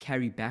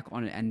 carry back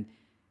on it,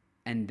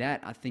 and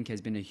that I think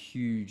has been a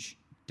huge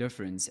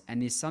difference.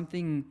 And there's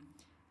something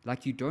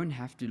like you don't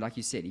have to, like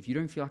you said, if you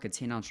don't feel like a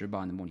 10-ounce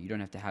ribeye in the morning, you don't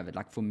have to have it.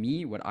 Like for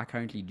me, what I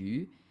currently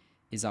do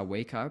is I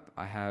wake up,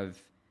 I have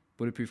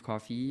bulletproof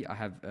coffee, I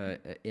have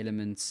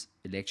Elements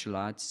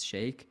electrolytes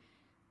shake,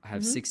 I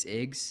have Mm-hmm. 6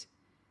 eggs,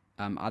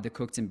 either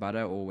cooked in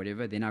butter or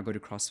whatever. Then I go to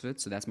CrossFit,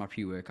 so that's my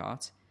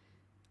pre-workout.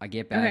 I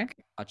get Okay. back,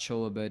 I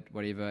chill a bit,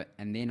 whatever,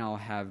 and then I'll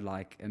have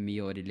like a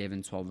meal at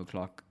 11, 12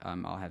 o'clock.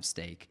 I'll have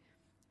steak,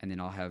 and then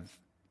I'll have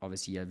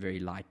obviously a very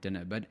light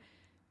dinner. But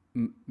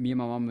me and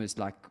my mom was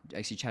like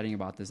actually chatting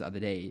about this the other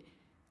day.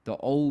 The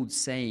old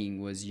saying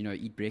was,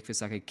 eat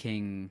breakfast like a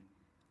king,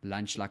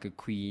 lunch like a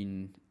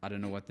queen. I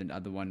don't know what the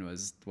other one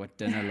was, what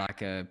dinner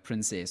like a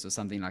princess or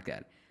something like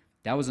that.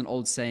 That was an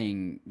old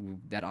saying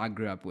that I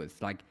grew up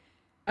with. Like,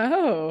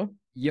 Oh,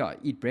 yeah,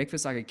 eat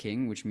breakfast like a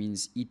king, which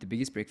means eat the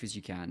biggest breakfast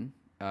you can.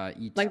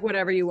 Eat like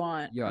whatever you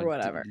want yeah, or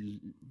whatever.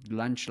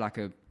 lunch like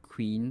a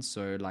queen,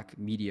 so like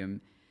medium,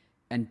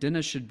 and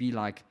dinner should be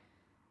like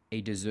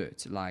a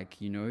dessert, like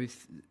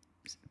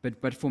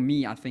but for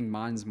me, I think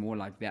mine's more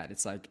like that.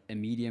 It's like a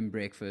medium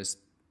breakfast,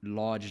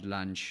 large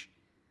lunch,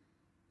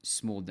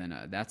 small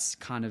dinner. That's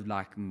kind of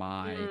like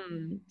my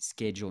Mm.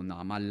 schedule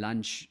now. My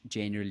lunch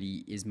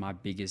generally is my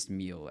biggest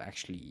meal,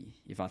 actually,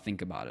 if I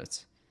think about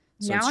it.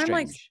 So it's Now I'm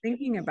like strange.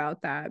 thinking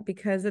about that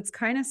because it's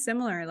kind of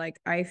similar. Like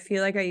I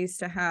feel like I used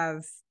to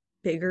have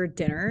bigger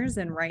dinners,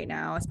 and right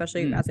now,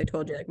 especially Mm. as I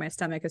told you, like my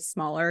stomach is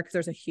smaller because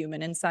there's a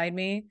human inside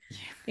me,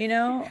 you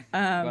know?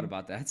 Forgot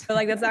about that. But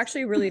like that's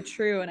actually really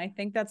true. And I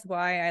think that's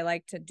why I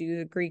like to do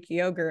the Greek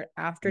yogurt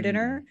after Mm,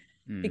 dinner,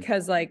 mm,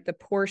 because like the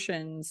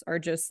portions are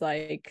just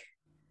like,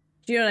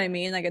 do you know what I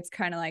mean? Like it's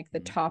kind of like the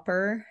mm,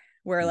 topper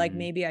where like mm.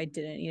 maybe I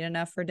didn't eat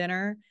enough for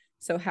dinner.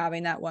 So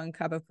having that 1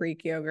 cup of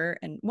Greek yogurt,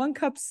 and 1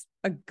 cup's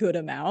a good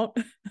amount.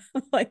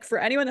 Like for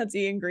anyone that's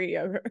eating Greek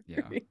yogurt,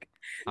 Yeah, Greek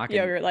I can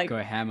yogurt, like go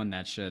ham on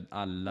that shit.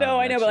 I love no,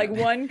 I that know, but like shit.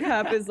 1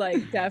 cup is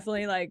like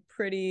definitely like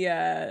pretty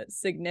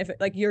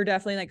significant. Like you're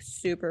definitely like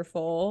super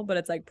full, but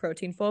it's like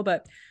protein full.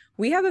 But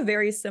we have a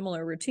very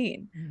similar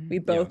routine. We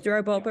Yeah. both do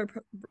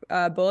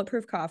our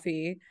bulletproof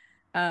coffee.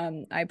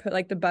 I put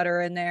like the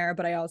butter in there,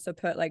 but I also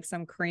put like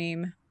some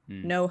cream,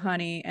 Mm, no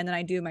honey, and then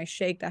I do my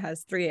shake that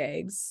has 3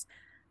 eggs,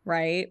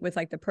 right? With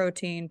like the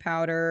protein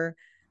powder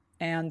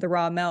and the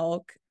raw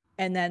milk.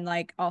 And then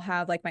like I'll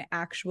have like my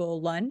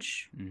actual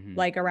lunch hmm.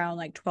 like around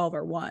like 12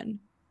 or 1,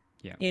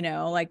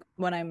 Yeah. like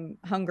when I'm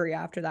hungry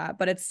after that.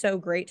 But it's so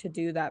great to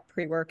do that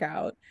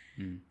pre-workout.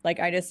 Mm, Like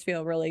I just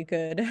feel really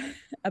good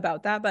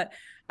about that. But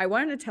I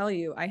wanted to tell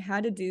you, I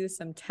had to do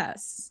some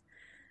tests.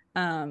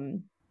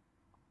 Um,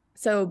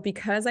 so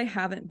because I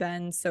haven't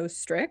been so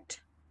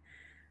strict,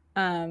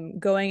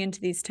 going into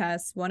these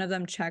tests, one of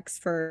them checks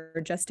for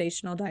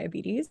gestational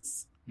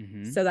diabetes.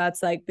 Mm-hmm. So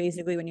that's like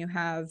basically when you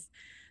have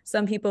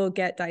some people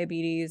get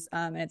diabetes,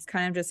 and it's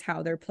kind of just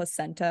how their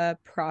placenta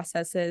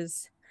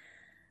processes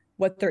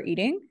what they're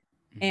eating.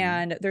 Mm-hmm.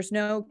 And there's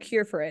no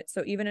cure for it.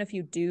 So even if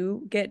you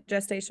do get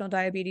gestational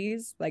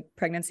diabetes, like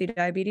pregnancy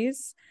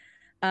diabetes,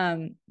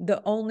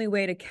 the only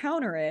way to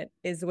counter it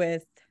is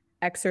with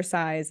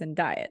exercise and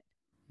diet.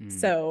 Mm.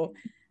 So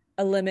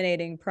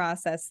eliminating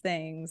processed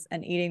things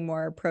and eating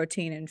more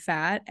protein and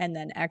fat and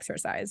then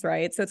exercise,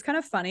 right? So it's kind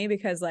of funny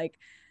because like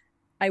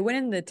I went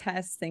in the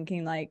test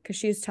thinking like, because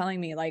she's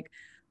telling me like,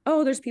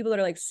 oh, there's people that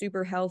are like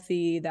super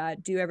healthy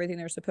that do everything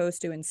they're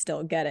supposed to and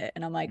still get it.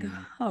 And I'm like,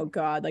 Mm. oh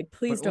God, like But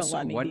please don't also,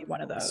 let me be what?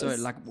 one of So, those.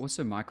 like,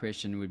 also, my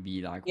question would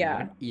be like, what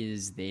Yeah.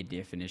 is their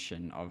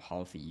definition of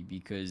healthy?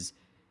 Because,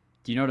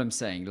 do you know what I'm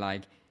saying?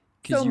 Like,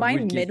 because So you my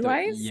would get the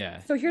midwives, yeah.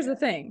 so here's the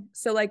thing.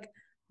 So like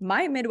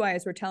my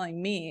midwives were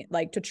telling me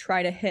like to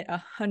try to hit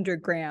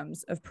 100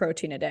 grams of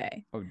protein a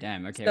day. Oh,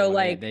 damn. Okay. So Well,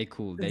 like they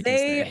cool. They can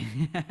they stay.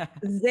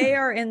 they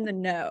are in the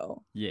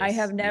know. I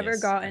have Yes. never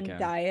Yes. gotten Okay.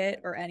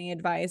 diet or any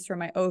advice from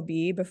my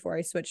OB before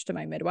I switched to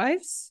my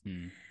midwives.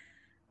 Hmm.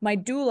 My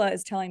doula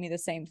is telling me the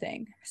same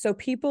thing. So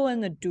people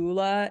in the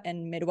doula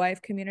and midwife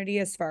community,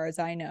 as far as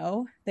I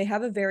know, they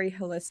have a very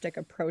holistic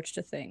approach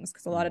to things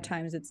because a lot of Hmm.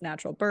 times it's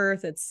natural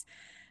birth, it's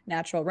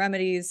natural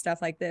remedies,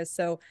 stuff like this.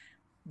 So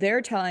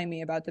they're telling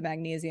me about the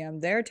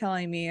magnesium. They're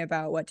telling me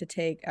about what to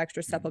take,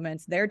 extra Hmm.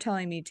 supplements. They're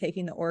telling me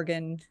taking the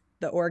organ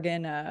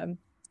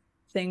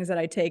things that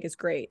I take is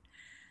great.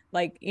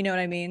 Like, you know what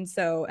I mean?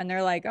 So, and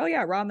they're like, oh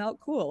yeah, raw milk,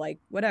 cool. Like,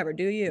 whatever,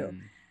 do you? Hmm.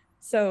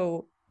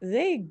 So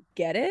they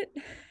get it,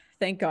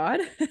 thank God.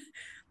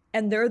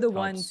 And they're the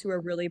ones Helps. who are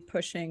really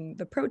pushing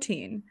the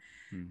protein.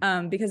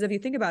 Hmm. Because if you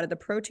think about it, the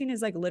protein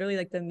is like literally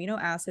like the amino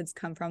acids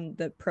come from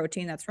the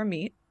protein that's from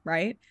meat,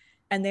 right?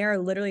 And they are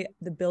literally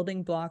the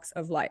building blocks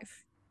of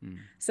life. Hmm.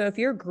 So if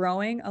you're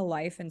growing a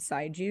life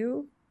inside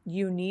you,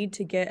 you need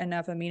to get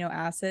enough amino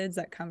acids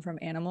that come from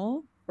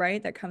animal,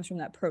 right? That comes from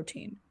that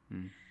protein.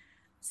 Hmm.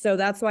 So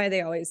that's why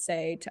they always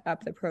say to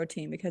up the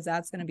protein because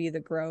that's going to be the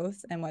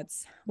growth. And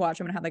watch,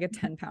 I'm going to have like a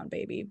 10-pound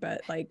baby,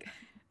 but like,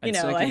 And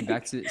like,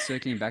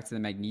 circling back to the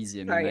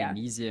magnesium. The sorry, yeah.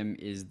 magnesium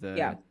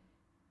Yeah.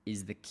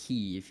 is the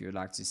key, if you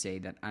like to say,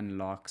 that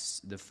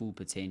unlocks the full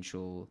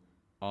potential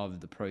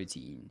of the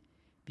protein,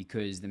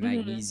 because the Mm-hmm.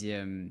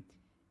 magnesium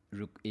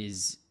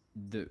is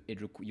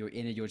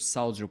your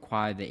cells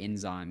require the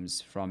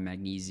enzymes from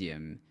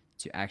magnesium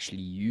to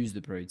actually use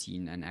the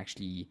protein and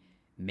actually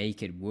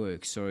make it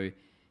work. So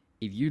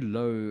if you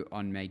low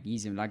on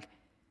magnesium, like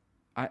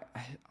I,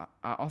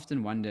 I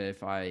often wonder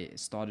if I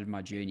started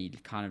my journey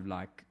kind of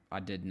like I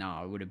did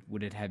now,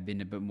 would it have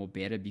been a bit more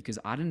better, because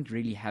I didn't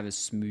really have a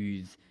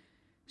smooth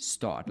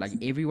start. Like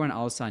everyone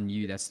else I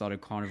knew that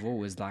started carnivore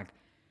was like,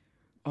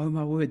 "Oh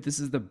my word, this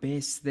is the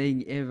best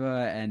thing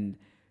ever." And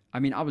I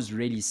mean, I was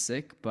really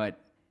sick, but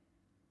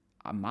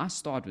my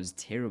start was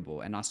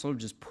terrible, and I sort of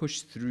just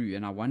pushed through.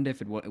 And I wonder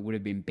if it would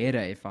have been better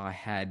if I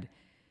had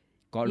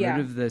got rid Yeah.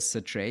 of the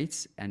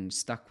citrates and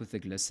stuck with the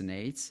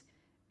glycinates,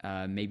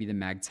 maybe the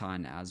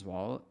magtine as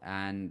well.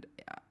 And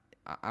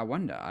I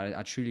wonder,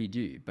 I truly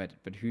do, but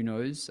who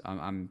knows?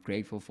 I'm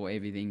grateful for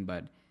everything,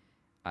 but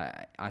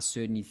I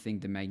certainly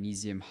think the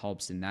magnesium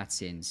helps in that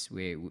sense,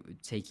 where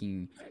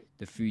taking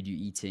the food you're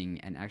eating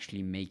and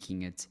actually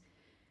making it.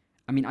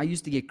 I mean, I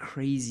used to get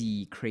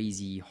crazy,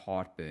 crazy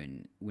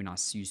heartburn when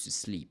used to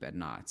sleep at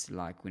night.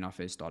 Like when I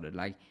first started,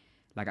 like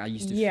Yeah. I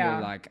used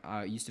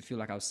to feel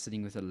like I was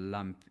sitting with a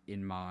lump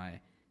in my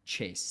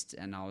chest,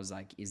 and I was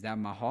like, is that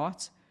my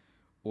heart,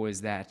 or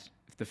is that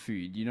the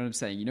food? You know what I'm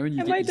saying? You know when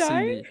Am I you're sitting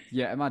dying? there,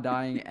 yeah, am I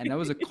dying? And that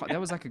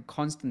was like a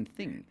constant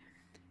thing.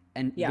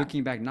 And Yeah.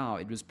 looking back now,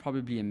 it was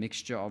probably a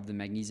mixture of the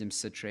magnesium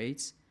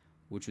citrates,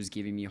 which was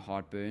giving me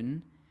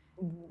heartburn.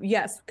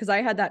 Yes, because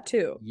I had that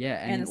too.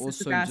 Yeah, and And then the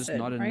citric also just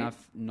acid, right?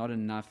 not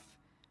enough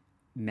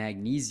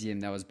magnesium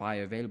that was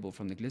bioavailable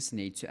from the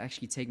glycinate to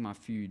actually take my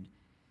food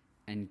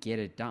and get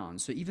it down.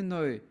 So even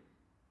though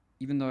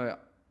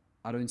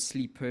I don't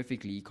sleep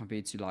perfectly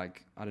compared to,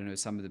 like, I don't know,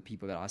 some of the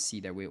people that I see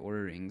that wear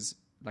Oura rings,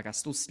 like I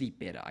still sleep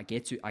better. I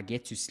get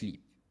to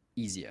sleep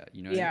easier,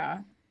 you know? Yeah.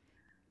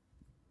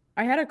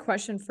 I had a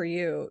question for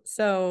you.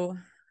 So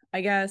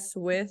I guess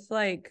with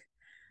like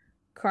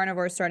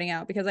carnivore starting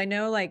out, because I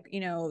know like,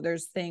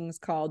 there's things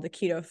called the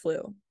keto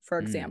flu, for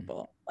Mm,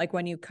 example. Like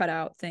when you cut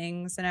out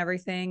things and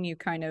everything, you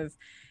kind of,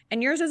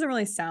 and yours doesn't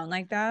really sound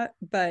like that,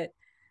 but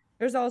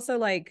there's also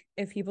like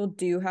if people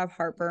do have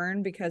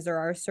heartburn because there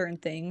are certain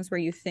things where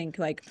you think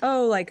like,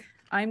 oh, like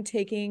I'm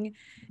taking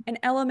an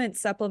element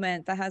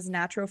supplement that has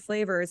natural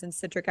flavors and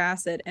citric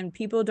acid, and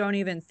people don't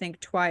even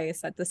think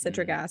twice that the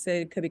citric mm,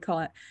 acid could be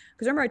called.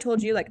 Because remember I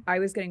told you like I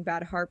was getting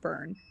bad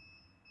heartburn.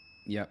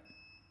 yep.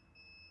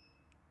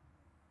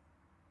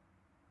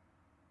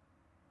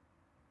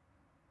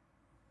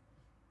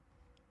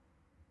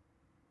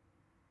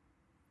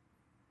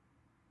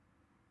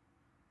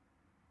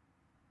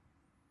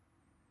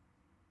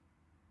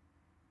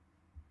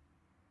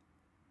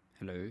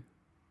 Hello?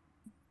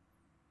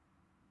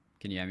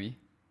 Can you hear me?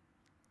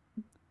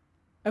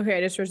 Okay,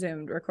 I just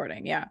resumed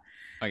recording. Yeah.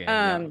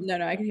 Okay, yeah.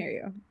 No, I can hear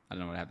you. I don't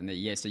know what happened there.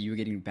 Yeah, so you were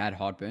getting bad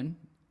heartburn?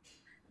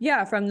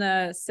 Yeah, from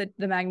the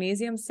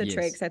magnesium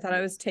Yes. citrates, I thought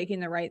I was taking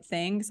the right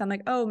thing. So I'm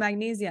like, oh,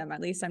 magnesium,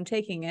 at least I'm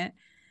taking it.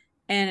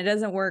 And it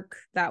doesn't work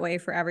that way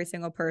for every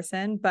single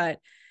person. But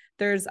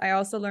I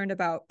also learned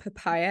about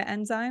papaya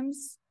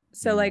enzymes.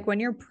 So, Mm. like, when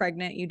you're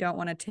pregnant, you don't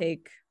want to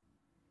take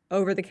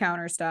over the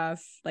counter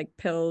stuff like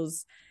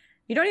pills.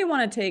 You don't even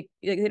want to take,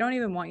 like, they don't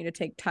even want you to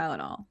take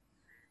Tylenol.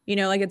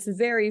 Like it's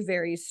very,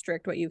 very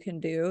strict what you can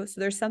do.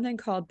 So, there's something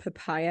called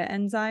papaya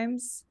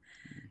enzymes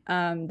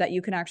that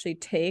you can actually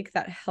take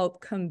that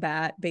help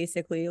combat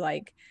basically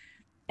like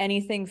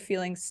anything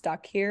feeling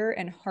stuck here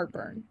and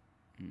heartburn.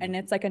 And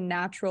it's like a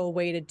natural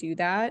way to do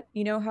that.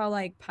 You know how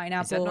like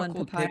Is that pineapple not and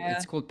called pep?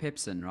 It's papaya. called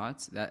pepsin, right?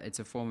 That it's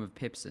a form of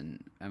pepsin.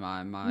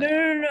 No,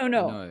 no, no, no,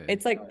 no. No.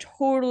 It's like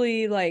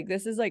totally like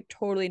this is like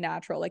totally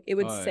natural. Like it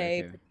would Oh,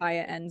 say okay.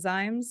 papaya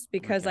enzymes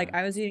because like Okay.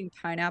 I was eating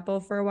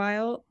pineapple for a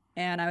while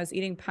and I was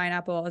eating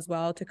pineapple as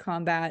well to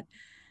combat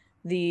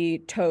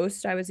the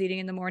toast I was eating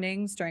in the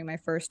mornings during my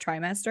first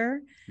trimester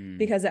Hmm.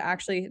 because the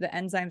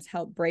enzymes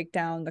help break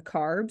down the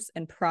carbs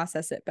and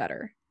process it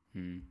better.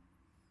 Hmm.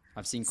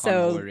 I've seen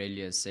carnivore So,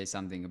 Aurelius say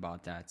something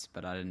about that,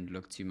 but I didn't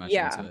look too much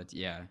into yeah, it.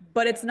 Yeah.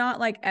 but it's not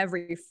like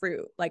every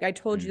fruit. Like I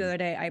told you the Hmm. other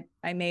day,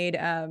 I made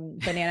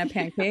banana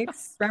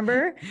pancakes,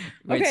 remember?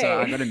 Wait, so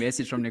I Okay. got a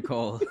message from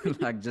Nicole,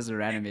 like just a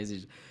random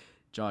message.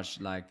 Josh,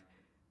 like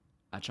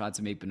I tried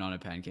to make banana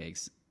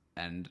pancakes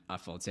and I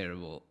felt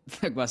terrible.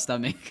 Like my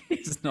stomach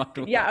is not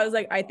Yeah, well. I was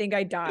like, I think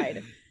I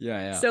died.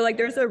 Yeah, So like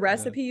there's a yeah.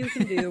 recipe you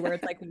can do where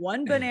it's like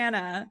one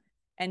banana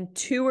and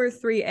two or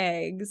three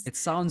eggs It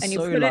sounds and you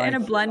so put it in like, a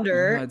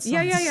yeah, blender. it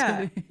Yeah, sounds yeah, so.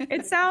 yeah.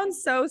 It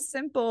sounds so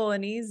simple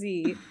and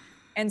easy.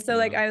 And so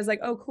like Yeah, I was like,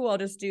 "Oh cool, I'll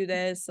just do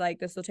this. Like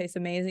this will taste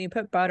amazing." You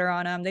put butter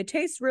on them. They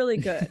taste really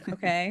good,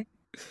 okay?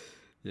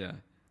 yeah.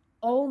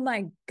 Oh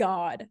my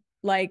God.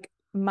 Like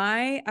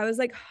I was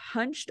like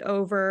hunched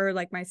over,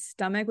 like my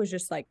stomach was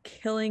just like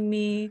killing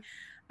me.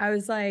 I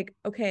was like,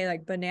 okay,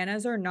 like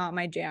bananas are not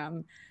my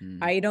jam.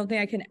 Hmm. I don't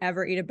think I can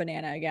ever eat a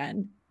banana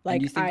again.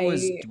 And you Like think it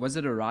I was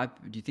it a ripe?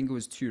 Do you think it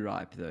was too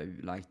ripe though?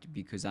 Like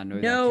because I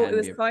know that No, it can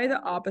be was a. probably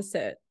the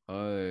opposite.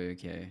 Oh,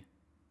 okay.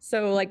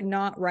 So like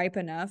not ripe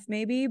enough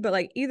maybe, but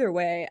like either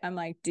way, I'm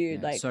like,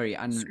 dude, Yeah, like sorry,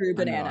 screw unripe.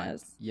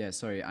 bananas. Yeah,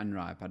 sorry,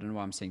 unripe. I don't know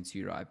why I'm saying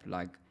too ripe.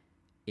 Like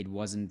it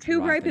wasn't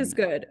Too ripe ripe is and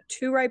good.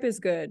 Too ripe is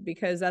good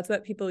because that's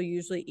what people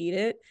usually eat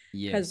it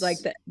because like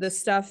yes, the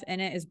stuff in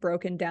it is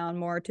broken down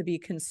more to be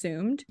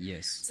consumed.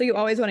 yes, So you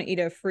always want to eat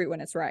a fruit when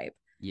it's ripe.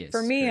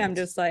 For yes, me, I'm correct,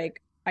 just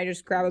like I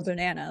just grab a correct.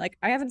 banana. Like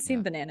I haven't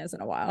Yeah. seen bananas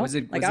in a while.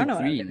 Like I Was don't it know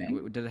what I'm green?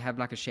 doing. Did it have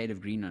like a shade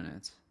of green on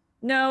it?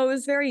 No, it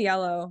was very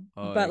yellow,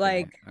 Oh, but okay,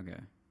 like okay.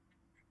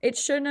 it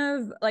shouldn't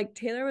have like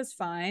Taylor was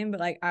fine, but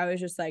like I was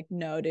just like,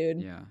 no,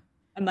 dude. Yeah.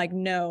 I'm like,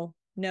 no,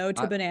 no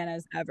to I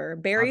bananas ever.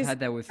 I've Berries, had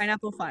that with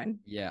pineapple, fine.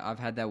 yeah, I've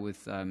had that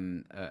with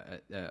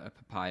a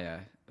papaya.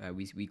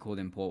 We call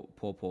them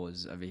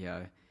pawpaws over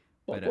here,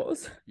 but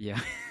Bubbles. yeah,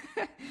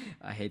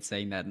 I hate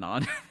saying that now.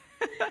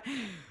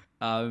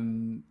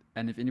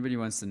 And if anybody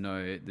wants to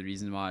know, the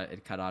reason why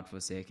it cut out for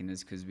a second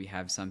is because we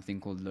have something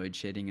called load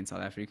shedding in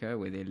South Africa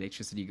where the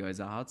electricity goes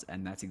out,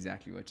 and that's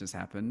exactly what just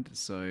happened.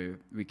 So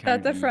we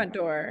At the currently, front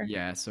door.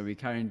 yeah, so we're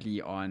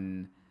currently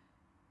on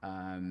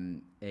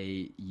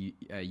a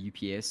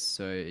UPS,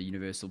 so a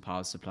Universal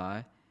Power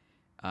Supply.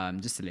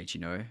 Just to let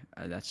you know,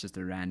 that's just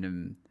a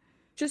random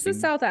Just a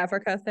thing. South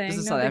Africa Just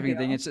a thing, no South big African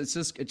thing. deal.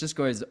 It just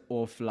goes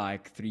off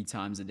like 3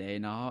 times a day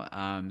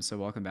now. So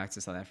welcome back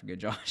to South Africa,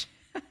 Josh.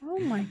 Oh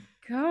my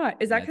God.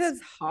 Is that Yeah, because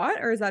it's hot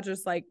or is that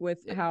just like with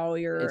it, how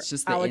you're it's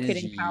just the allocating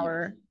energy.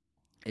 power?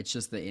 It's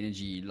just the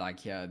energy.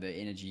 Like yeah, the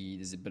energy.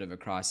 There's a bit of a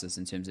crisis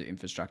in terms of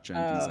infrastructure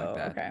and things like Oh,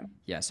 that. okay.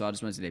 Yeah, so I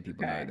just wanted to let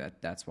people know Okay.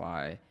 that that's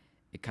why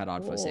it cut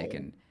out for a Cool.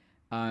 second.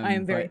 I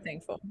am very But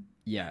thankful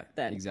yeah,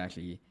 then.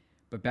 exactly.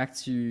 But back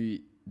to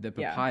the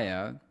Yeah.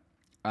 papaya.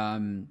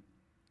 Um,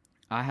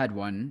 I had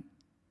one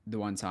the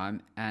one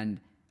time, and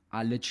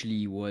I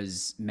literally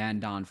was man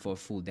down for a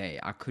full day.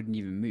 I couldn't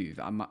even move.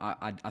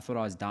 I thought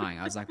I was dying.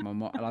 I was like,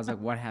 I was like,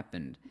 what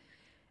happened?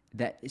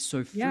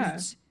 So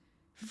Yeah.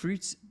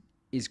 fruit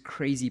is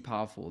crazy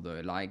powerful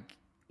though. Like,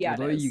 Yeah, it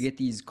although you is. get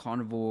these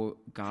carnivore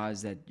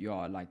guys that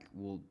yeah, like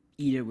will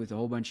eat it with a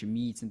whole bunch of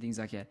meats and things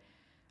like that.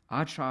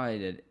 I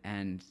tried it,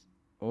 and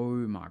oh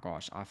my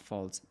gosh, I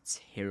felt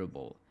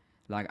terrible.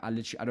 Like I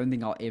don't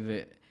think I'll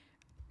ever.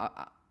 I,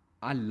 I,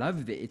 I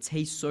love it. It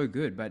tastes so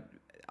good, but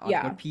I've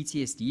got Yeah.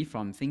 PTSD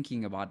from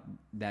thinking about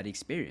that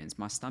experience.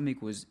 My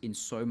stomach was in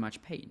so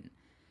much pain,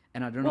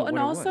 and I don't know Well, and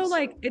what it also was.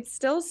 like it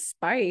still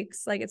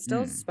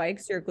Mm,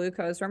 spikes your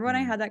glucose. Remember when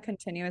I mm, had that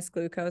continuous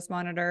glucose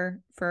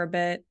monitor for a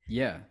bit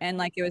yeah, and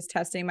like it was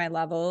testing my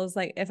levels?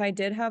 Like if I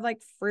did have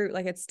like fruit,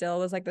 like it still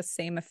was like the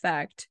same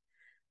effect,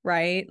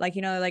 right? Like,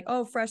 like,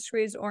 oh, fresh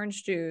squeezed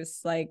orange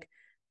juice, like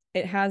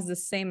it has the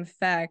same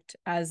effect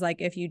as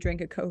like if you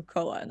drink a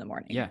Coca-Cola in the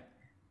morning. yeah,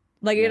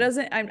 Like it yeah.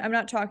 doesn't, I'm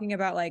not talking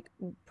about like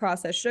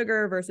processed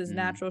sugar versus Mm,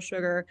 natural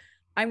sugar.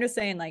 I'm just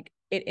saying like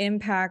it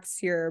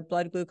impacts your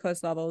blood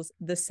glucose levels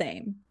the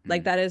same.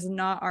 Like Mm, that is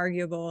not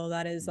arguable.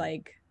 That is mm,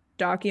 like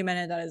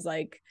documented. That is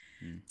like,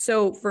 mm.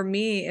 so for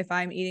me, if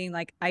I'm eating,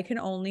 like I can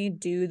only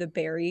do the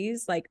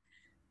berries like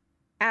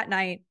at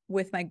night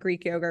with my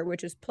Greek yogurt,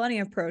 which is plenty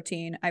of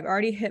protein. I've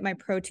already hit my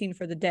protein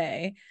for the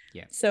day.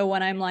 Yeah, So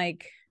when I'm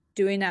like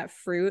doing that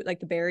fruit, like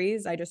the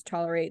berries, I just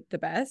tolerate the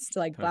best,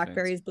 like perfect.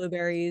 blackberries,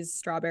 blueberries,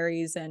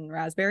 strawberries, and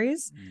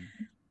raspberries.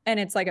 Mm, And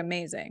it's like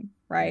amazing,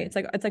 right? mm.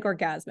 It's like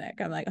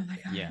orgasmic. I'm like, oh my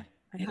Yeah. God,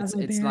 I have It's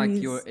my it's like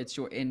berries.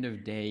 your end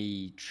of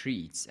day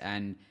treats.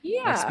 And like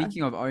Yeah.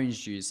 speaking of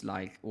orange juice,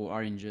 like or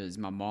oranges,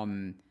 my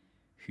mom,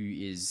 who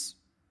is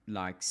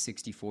like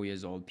 64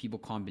 years old, people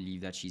can't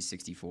believe that she's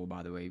 64,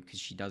 by the way, because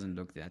she doesn't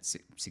look that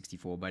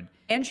 64, but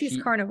And she's she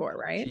carnivore,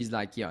 right? she's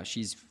like, yeah,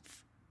 she's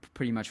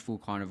pretty much full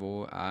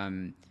carnivore.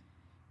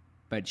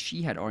 But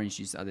she had orange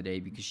juice the other day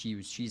because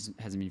she's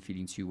hasn't been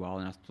feeling too well,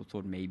 and I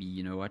thought maybe,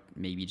 you know what,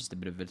 maybe just a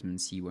bit of vitamin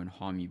C won't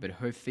harm you. But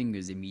her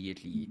fingers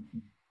immediately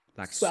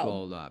like Swelled.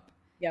 swelled up.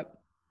 Yep.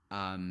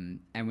 And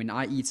when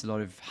I eat a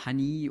lot of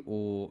honey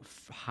or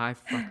high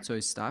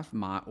fructose stuff,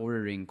 my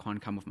Oura ring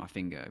can't come off my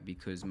finger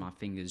because my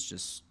fingers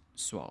just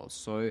swell.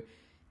 So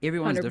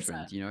everyone's 100%.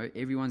 different, you know.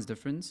 Everyone's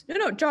different. No,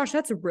 no, Josh,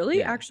 that's really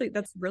Yeah, actually,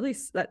 that's really,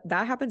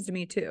 that happens to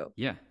me too.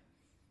 yeah.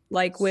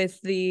 Like with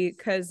the,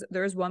 because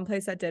there was one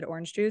place that did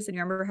orange juice, and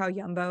you remember how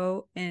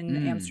Jumbo in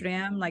Mm,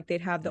 Amsterdam, like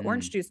they'd have the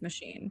orange mm. juice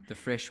machine. The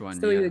fresh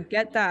one, So we yeah, would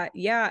get that.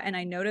 Yeah. And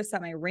I noticed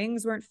that my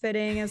rings weren't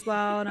fitting as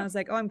well. And I was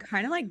like, oh, I'm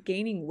kind of like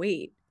gaining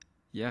weight,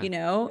 yeah, you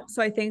know?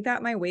 So I think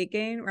that my weight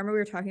gain, remember we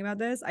were talking about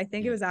this? I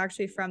think it yeah. was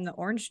actually from the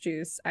orange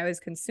juice I was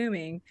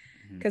consuming,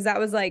 Mm, because that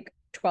was like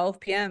 12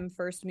 p.m.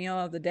 first meal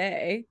of the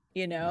day,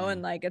 you know? mm.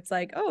 And like, it's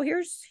like, oh,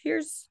 here's,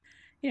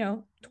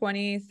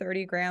 20,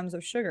 30 grams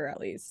of sugar at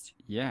least.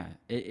 Yeah,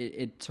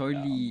 it So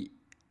totally,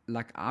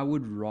 like I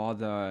would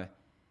rather,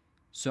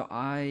 so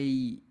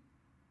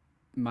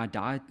my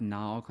diet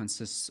now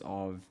consists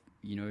of,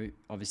 you know,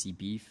 obviously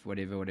beef,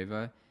 whatever,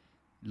 whatever,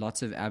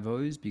 lots of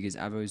avos because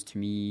avos to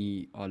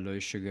me are low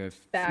sugar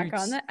back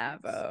on fruits. the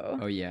Avo.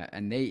 Oh yeah,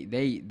 and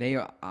they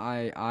are,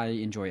 I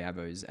enjoy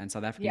avos, and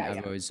South African Yeah,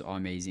 yeah. avos are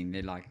amazing.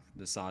 They're like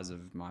the size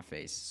of my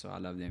face, so I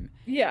love them.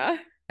 Yeah.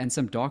 And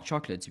some dark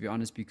chocolate, to be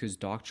honest, because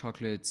dark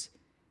chocolate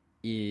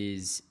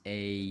is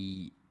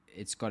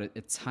it's got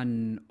a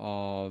ton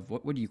of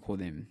what do you call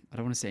them? I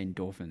don't want to say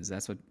endorphins.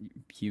 That's what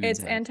humans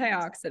It's have.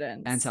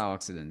 antioxidants.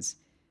 Antioxidants. So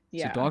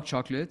Yeah. dark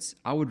chocolates,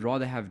 I would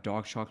rather have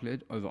dark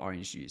chocolate over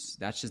orange juice.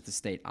 That's just the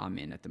state I'm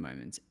in at the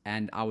moment.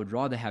 And I would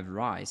rather have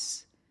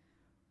rice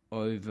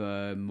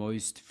over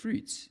most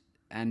fruits.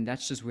 And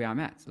that's just where I'm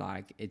at.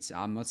 Like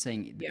I'm not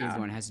saying Yeah.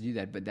 everyone has to do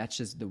that, but that's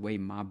just the way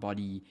my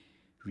body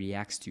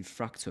reacts to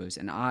fructose.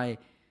 And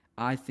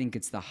I think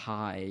it's the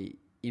high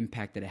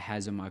impact that it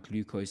has on my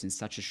glucose in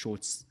such a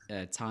short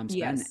time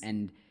span. Yes.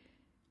 And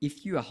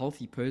if you're a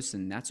healthy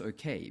person, that's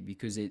okay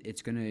because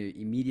it's going to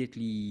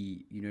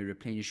immediately, you know,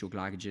 replenish your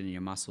glycogen in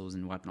your muscles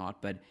and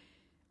whatnot. But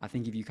I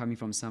think if you're coming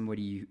from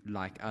somebody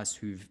like us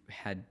who've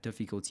had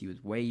difficulty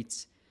with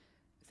weight,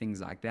 things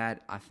like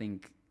that, I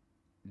think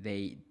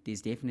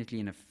there's definitely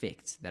an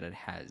effect that it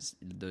has,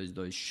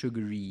 those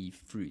sugary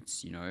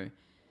fruits, you know.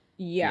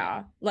 Yeah.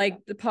 Yeah.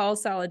 Like the Paul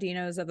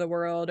Saladinos of the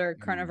world or Mm.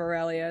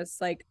 Carnivorelius,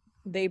 like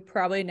they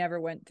probably never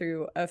went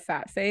through a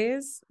fat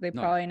phase. They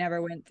No. probably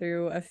never went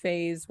through a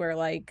phase where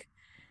like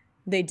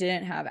they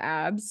didn't have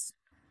abs.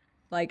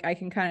 Like I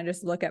can kind of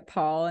just look at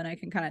Paul and I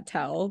can kind of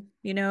tell,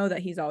 that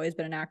he's always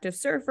been an active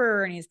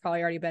surfer and he's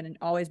probably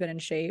always been in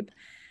shape.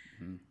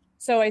 Mm.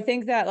 So I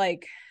think that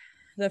like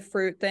the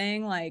fruit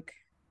thing, like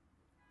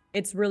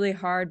it's really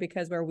hard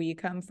because where we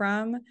come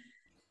from,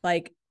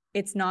 like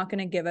it's not going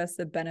to give us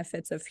the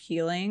benefits of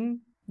healing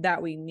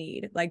that we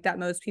need. Like that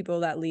most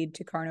people that lead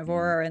to Mm.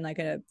 carnivore are in like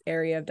an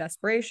area of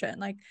desperation.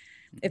 Like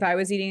if I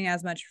was eating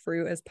as much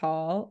fruit as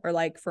Paul or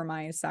like for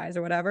my size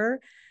or whatever,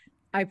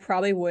 I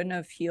probably wouldn't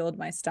have healed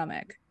my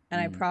stomach. And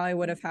I Mm. probably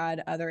would have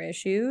had other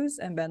issues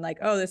and been like,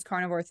 oh, this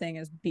carnivore thing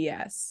is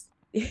BS.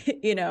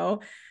 you know,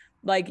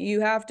 like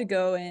you have to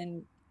go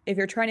in, if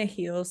you're trying to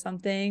heal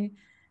something,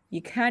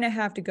 you kind of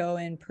have to go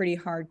in pretty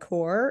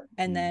hardcore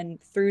and Mm. then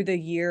through the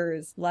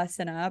years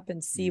lessen up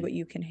and see Mm. what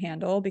you can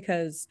handle,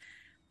 because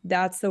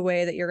that's the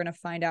way that you're going to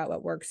find out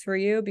what works for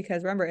you.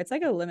 Because remember, it's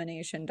like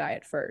elimination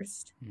diet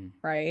first, Mm.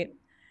 right?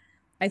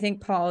 I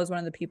think Paul is one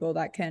of the people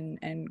that can,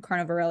 and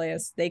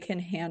Carnivorelius, they can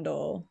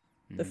handle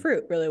the Mm.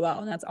 fruit really well.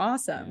 And that's Yeah.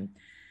 awesome.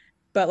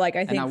 But like, I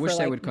And I think for wish they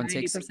like would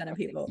context. 90% of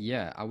people,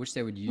 Yeah, I wish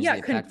they would use yeah,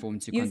 their platform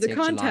to use the contextualize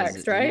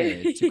context, it. right?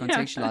 Yeah, to yeah.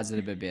 contextualize it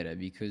a bit better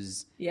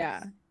because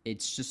Yeah.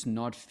 it's just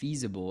not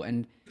feasible.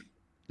 And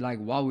like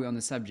while we're on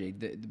the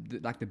subject,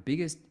 like the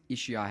biggest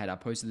issue I had, I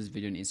posted this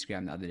video on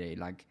Instagram the other day,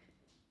 like,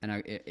 and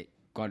I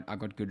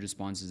got good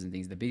responses and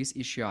things. The biggest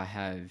issue I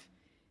have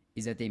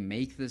is that they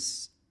make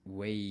this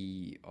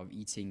way of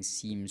eating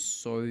seem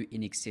so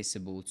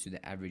inaccessible to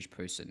the average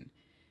person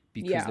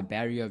because the Yeah.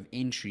 barrier of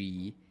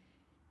entry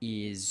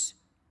is,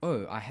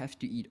 oh, I have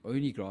to eat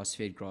only grass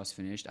fed, grass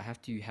finished. I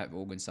have to have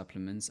organ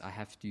supplements. I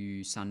have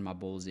to sun my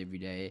balls every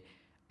day.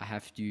 I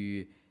have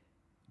to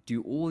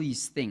do all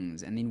these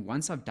things, and then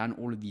once I've done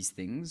all of these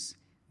things,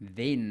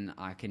 then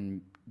I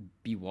can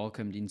be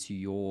welcomed into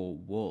your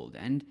world.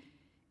 And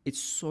it's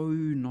so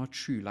not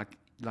true.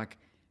 Like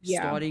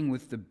Yeah. starting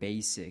with the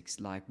basics,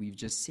 like we've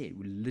just said,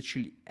 we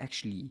literally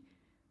actually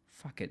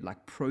fuck it,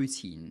 like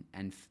protein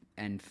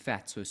and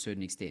fat to a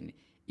certain extent.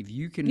 If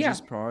you can Yeah.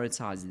 just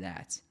prioritize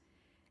that,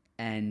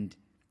 and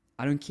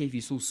I don't care if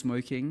you're still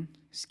smoking,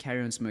 just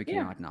carry on smoking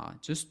Yeah. right now.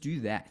 Just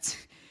do that.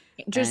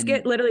 Just And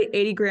get literally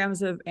 80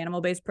 grams of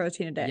animal-based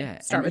protein a day. yeah,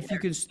 Start and with if you there.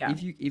 can, Yeah.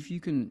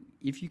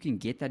 if you can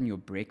get that in your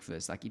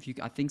breakfast, like if you,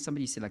 I think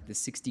somebody said like the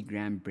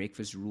 60-gram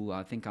breakfast rule.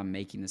 I think I'm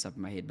making this up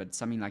in my head, but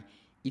something like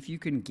if you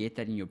can get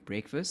that in your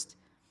breakfast,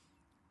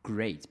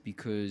 great,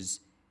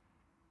 because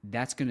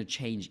that's going to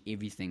change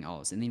everything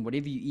else. And then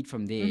whatever you eat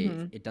from there,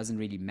 Mm-hmm. it doesn't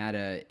really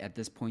matter at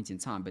this point in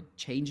time. But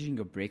changing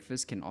your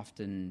breakfast can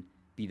often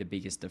be the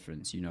biggest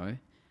difference, you know.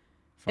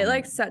 It From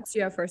like sets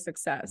you up for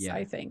success, yeah,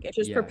 I think. It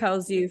just yeah,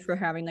 propels you for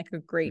having like a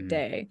great mm-hmm.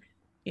 day.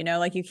 You know,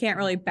 like you can't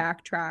really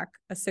backtrack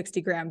a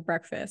 60-gram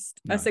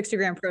breakfast, a No,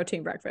 60-gram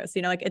protein breakfast.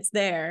 You know, like it's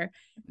there.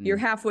 You're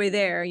mm, halfway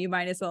there. You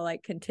might as well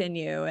like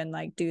continue and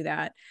like do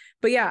that.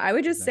 But yeah, I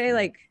would just say exactly.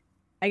 like,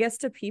 I guess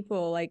to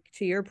people, like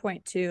to your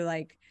point too,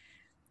 like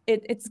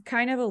it's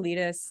kind of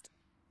elitist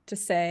to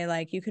say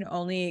like you can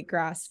only eat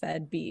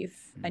grass-fed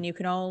beef Mm, and you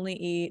can only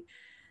eat,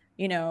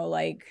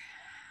 like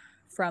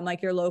from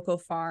like your local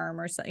farm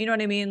or something. You know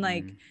what I mean?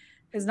 Like, mm,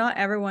 because not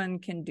everyone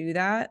can do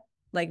that.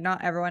 Like,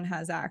 not everyone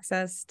has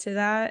access to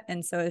that.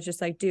 And so it's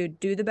just like, dude,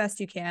 do the best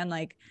you can.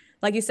 Like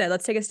you said,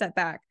 let's take a step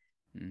back.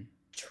 mm,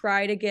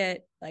 Try to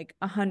get like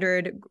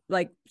 100,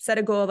 like set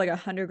a goal of like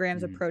 100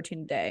 grams of mm,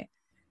 protein a day.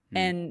 mm,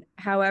 And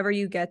however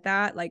you get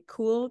that, like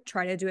cool,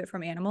 try to do it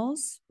from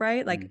animals,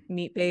 right? mm, Like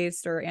meat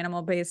based or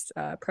animal based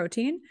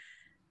protein.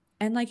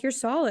 And like you're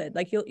solid.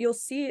 Like you'll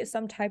see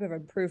some type of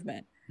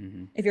improvement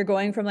mm, if you're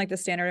going from like the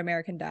standard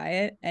American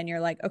diet and you're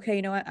like, okay,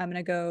 you know what? I'm going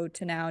to go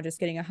to now just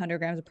getting 100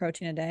 grams of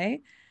protein a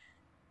day.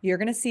 You're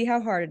going to see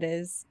how hard it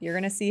is. You're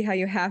going to see how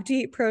you have to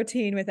eat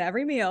protein with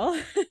every meal.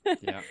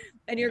 yeah,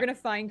 And you're yeah. going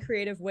to find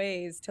creative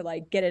ways to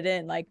like get it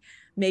in. Like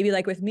maybe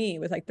like with me,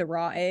 with like the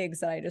raw eggs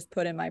that I just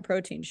put in my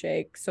protein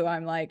shake. So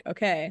I'm like,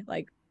 okay,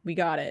 like we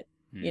got it,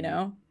 you Mm,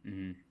 know?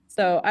 mm.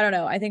 So I don't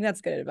know. I think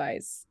that's good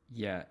advice.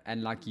 Yeah,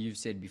 and like you've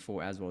said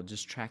before as well,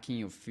 just tracking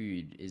your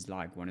food is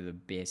like one of the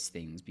best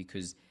things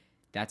because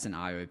that's an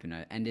eye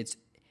opener. And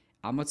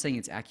I'm not saying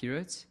it's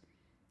accurate.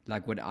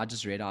 Like what I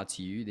just read out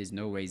to you, there's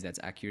no ways that's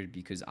accurate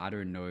because I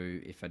don't know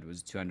if it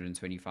was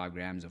 225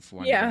 grams or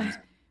 400 Yeah. grams.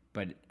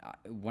 But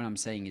what I'm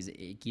saying is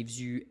it gives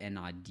you an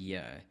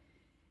idea,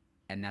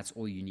 and that's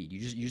all you need. You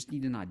just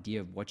need an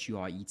idea of what you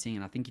are eating.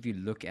 And I think if you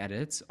look at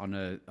it on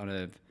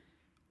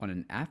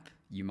an app,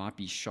 you might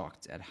be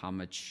shocked at how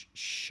much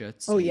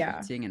shit Oh, you're yeah.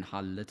 eating and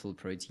how little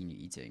protein you're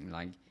eating.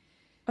 Like,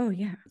 Oh,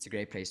 yeah. it's a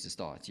great place to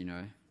start, you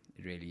know?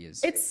 It really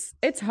is.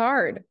 It's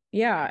hard.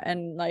 Yeah.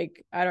 And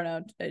like, I don't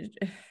know.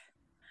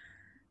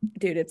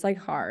 Dude, it's like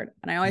hard.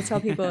 And I always tell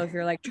people if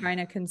you're like trying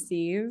to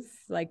conceive,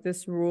 like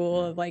this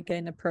rule Mm, of like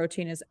getting the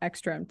protein is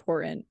extra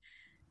important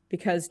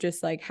because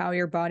just like how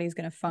your body's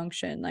going to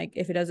function, like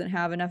if it doesn't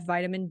have enough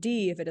vitamin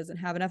D, if it doesn't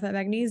have enough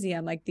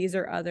magnesium, like these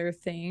are other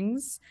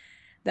things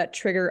that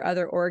trigger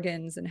other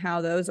organs and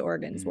how those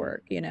organs mm,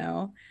 work, you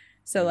know?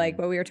 So like mm,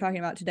 what we were talking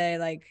about today,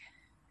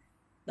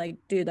 like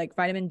dude, like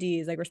vitamin D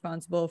is like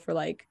responsible for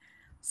like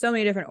so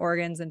many different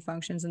organs and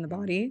functions in the mm,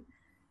 body.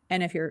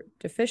 And if you're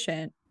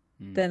deficient,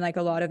 mm, then like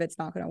a lot of it's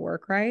not going to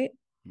work right.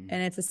 mm.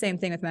 And it's the same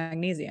thing with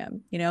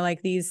magnesium.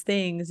 Like these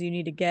things you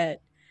need to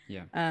get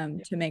Yeah.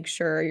 to make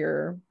sure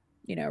you're,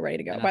 ready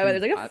to go. And I By the way,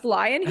 think there's like a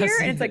fly in I here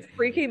and see it's like that.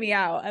 freaking me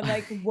out. I'm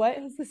like, what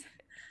is this?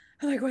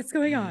 I'm like, what's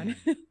going on?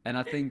 And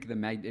I think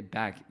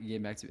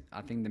getting back to,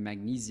 I think the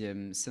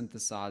magnesium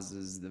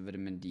synthesizes the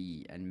vitamin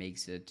D and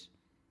makes it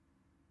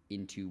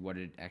into what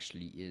it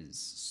actually is.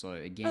 So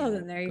Oh, again,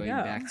 then there you going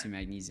go. back to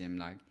magnesium,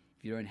 like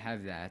if you don't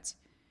have that,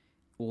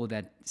 all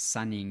that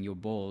sunning your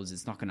balls,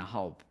 it's not going to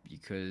help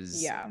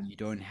because Yeah. you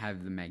don't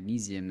have the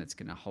magnesium that's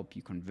going to help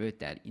you convert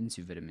that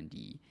into vitamin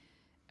D.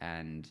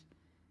 And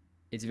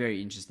it's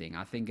very interesting.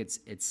 I think it's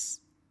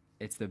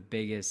the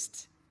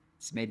biggest.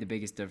 It's made the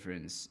biggest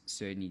difference,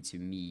 certainly to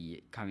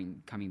me,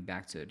 coming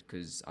back to it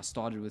because I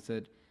started with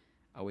it,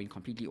 I went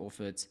completely off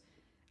it.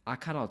 I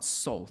cut out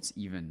salt.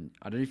 Even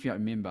I don't know if you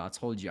remember. I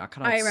told you I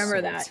cut I out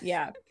remember salt, that.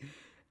 Yeah.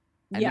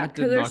 and Yeah. that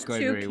Cause did not there's go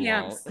two very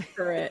well. camps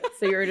for it.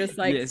 So you're just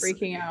like Yes,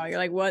 freaking out. You're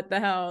like, what the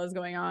hell is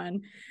going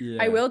on?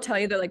 I yeah, will tell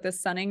you that like the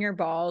sunning your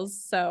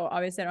balls. So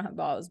obviously I don't have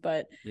balls,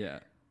 but yeah.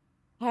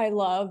 I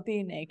love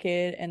being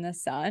naked in the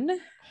sun.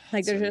 Oh,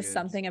 Like it's there's so just good.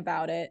 something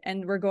about it.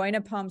 And we're going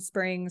to Palm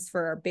Springs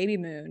for our baby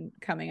moon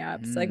coming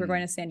up. So like we're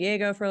going Mm, to San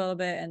Diego for a little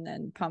bit and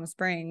then Palm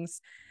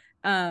Springs.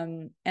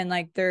 And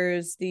like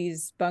there's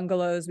these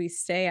bungalows we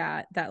stay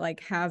at that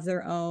like have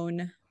their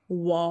own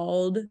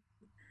walled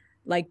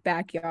like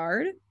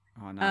backyard.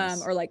 Oh,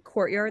 nice. or like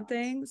courtyard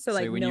thing. So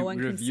like So when no you one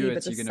can review see, but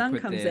it, the you're gonna sun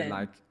put comes there in.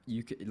 like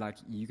you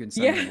can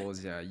sun your Yeah. balls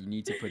here. You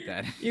need to put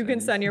that. You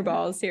can sun your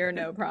balls here,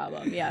 no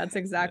problem. Yeah, that's Yeah.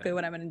 exactly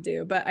what I'm going to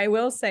do. But I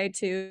will say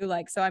too,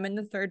 like, so I'm in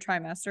the third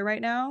trimester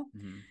right now,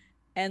 Hmm.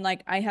 and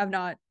like I have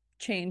not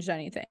changed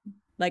anything.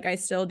 Like I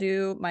still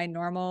do my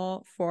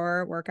normal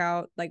four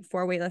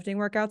weightlifting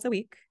workouts a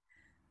week.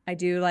 I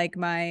do like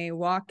my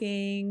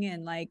walking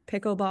and like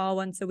pickleball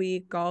once a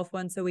week, golf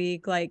once a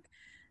week. Like,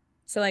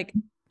 so like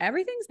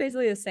everything's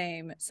basically the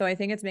same. So I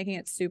think it's making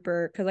it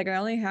super because like I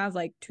only have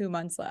like 2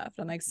 months left.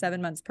 I'm like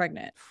 7 months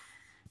pregnant.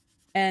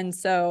 And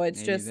so it's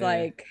Nearly just there.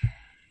 like,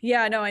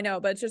 yeah, no, I know,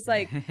 but it's just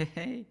like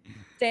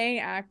staying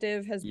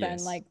active has been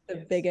Yes. like the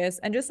biggest,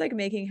 and just like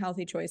making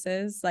healthy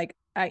choices. Like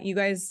you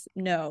guys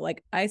know,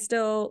 like I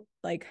still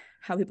like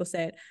how people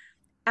say it.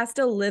 I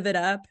still live it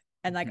up,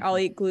 and like I'll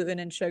eat gluten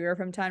and sugar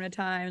from time to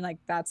time. Like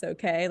that's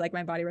okay. Like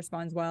my body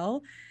responds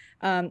well.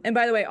 And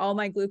by the way, all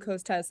my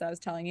glucose tests I was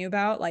telling you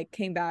about like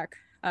came back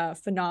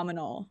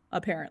phenomenal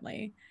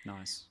apparently.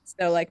 Nice.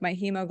 So like my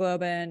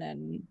hemoglobin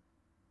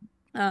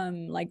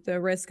and like the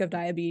risk of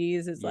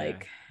diabetes is Yeah.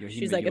 like Your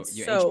she's hemo like it's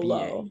your so HbA,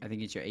 low, I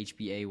think it's your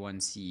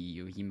HbA1c,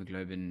 your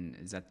hemoglobin,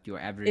 is that your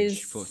average is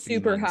for three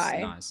super months?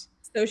 high. Nice.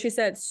 So she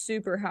said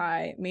super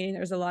high, meaning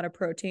there's a lot of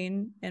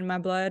protein in my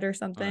blood or Oh,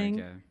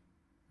 something. okay.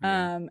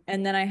 Yeah.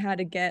 And then I had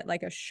to get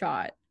like a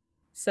shot.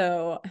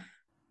 So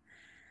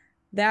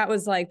that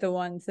was like the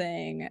one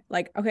thing.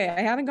 Like, okay,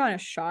 I haven't gotten a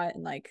shot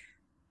and like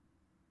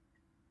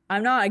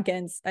I'm not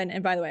against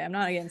and by the way, I'm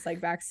not against like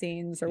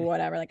vaccines or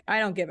whatever. Like I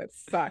don't give a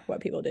fuck what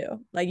people do.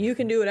 Like you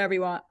can do whatever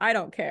you want. I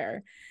don't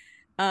care.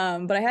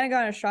 But I hadn't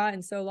gotten a shot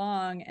in so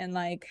long, and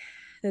like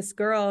this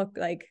girl,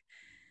 like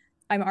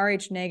I'm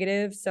Rh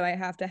negative, so I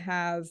have to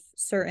have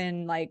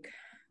certain like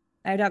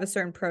I have to have a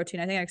certain protein.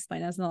 I think I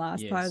explained this in the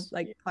last Yes.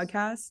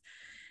 podcast,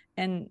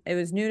 and it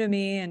was new to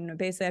me. And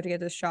basically, I have to get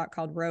this shot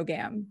called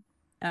Rogam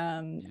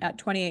Yeah. at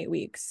 28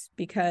 weeks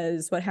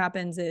because what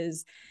happens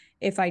is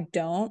if I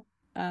don't,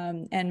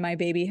 and my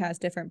baby has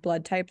different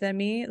blood type than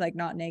me, like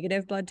not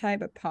negative blood type,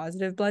 but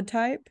positive blood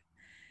type,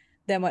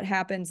 then what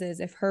happens is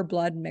if her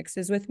blood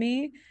mixes with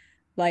me,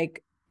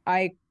 like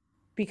I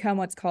become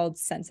what's called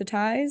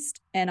sensitized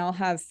and I'll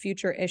have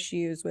future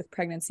issues with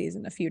pregnancies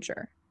in the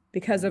future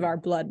because of Mm. our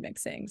blood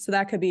mixing. So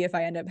that could be if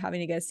I end up having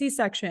to get a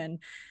C-section,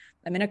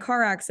 I'm in a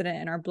car accident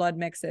and our blood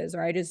mixes,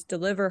 or I just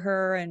deliver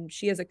her and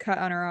she has a cut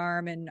on her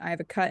arm and I have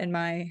a cut in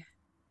my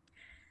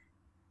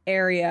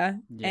area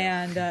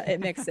Yeah. and it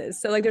mixes.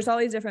 So like there's all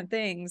these different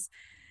things,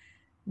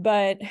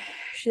 but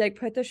she like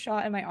put the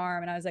shot in my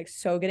arm and I was like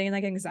so getting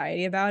like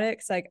anxiety about it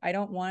because like I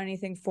don't want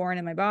anything foreign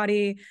in my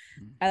body.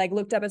 Mm. I like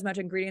looked up as much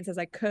ingredients as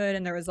I could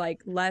and there was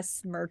like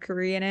less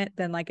mercury in it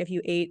than like if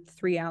you ate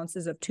 3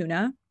 ounces of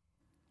tuna.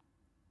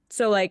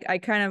 So like I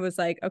kind of was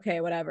like,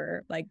 okay,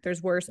 whatever. Like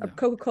there's worse. Yeah.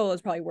 Coca-Cola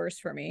is probably worse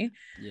for me.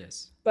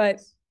 Yes.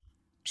 But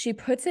she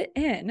puts it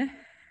in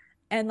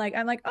and like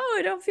I'm like, oh,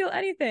 I don't feel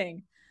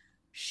anything.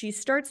 She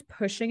starts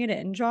pushing it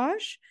in,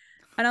 Josh.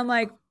 And I'm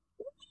like,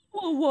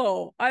 whoa,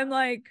 whoa. I'm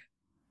like,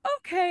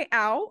 okay,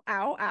 ow,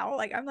 ow, ow.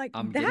 Like, I'm like,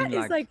 that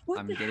is like, what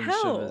I'm the getting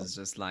hell? shivers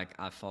just like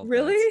I felt that.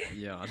 Really?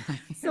 Yeah.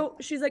 So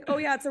she's like, oh,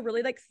 yeah, it's a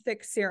really like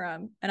thick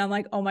serum. And I'm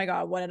like, oh my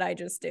God, what did I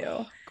just do?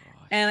 Oh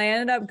And gosh. I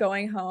ended up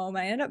going home.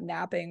 I ended up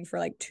napping for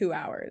like 2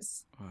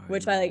 hours, Oh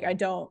which no. I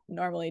don't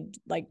normally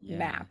like Yeah.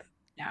 nap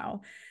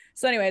now.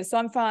 So, anyways, so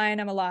I'm fine.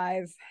 I'm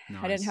alive.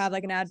 I didn't Nice. have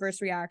like an adverse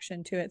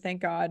reaction to it,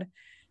 thank God.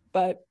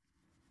 But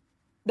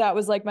that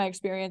was like my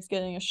experience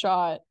getting a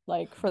shot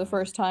like for the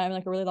first time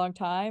like a really long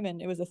time,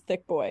 and it was a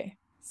thick boy.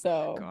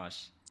 So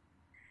Gosh.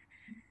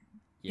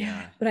 yeah,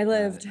 Yeah. but I No,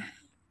 lived.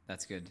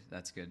 that's good.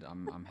 That's good.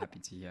 I'm happy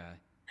to hear.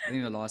 I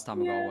think the last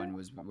time I got Yeah. one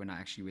was when I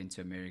actually went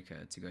to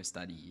America to go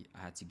study. I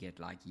had to get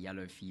like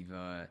yellow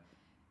fever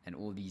and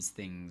all these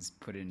things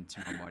put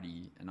into my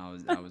body, and I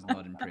was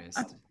not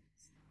impressed.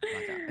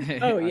 Like I,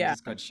 Oh I yeah.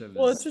 just got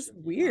Well, it's shivers just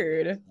thinking about that.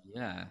 weird.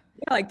 Yeah.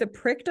 Yeah, like the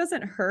prick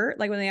doesn't hurt.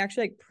 Like when they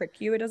actually like prick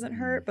you, it doesn't Mm,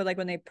 hurt. But like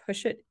when they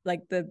push it,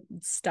 like the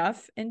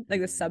stuff and like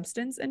the mm,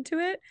 substance into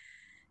it,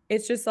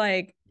 it's just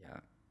like, yeah.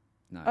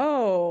 No.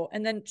 oh.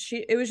 And then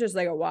it was just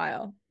like a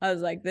while. I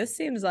was like, this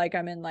seems like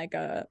I'm in like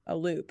a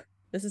loop.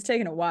 This is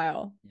taking a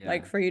while, Yeah.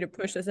 like for you to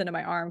push this into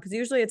my arm. Cause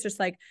usually it's just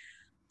like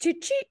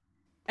cheat cheat.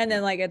 And Yeah.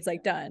 then like it's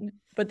like done.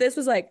 But this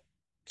was like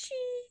cheat.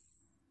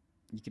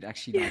 You could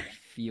actually Yeah. like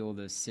feel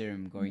the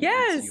serum going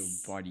into your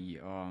Yes. body.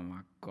 Oh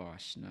my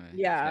gosh, no.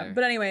 Yeah. So,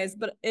 But anyways,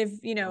 but if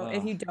if oh,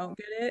 you don't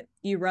get it,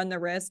 you run the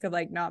risk of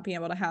like not being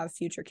able to have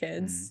future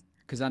kids.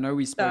 because I know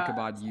we So spoke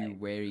about it's you like,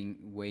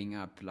 weighing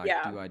up, like,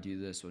 yeah, do I do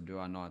this or do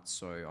I not?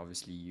 So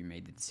obviously you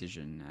made the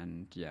decision,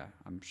 and yeah,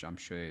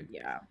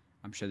 yeah.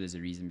 I'm sure there's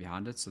a reason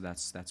behind it. So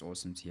that's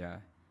awesome to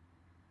hear.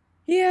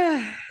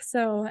 Yeah.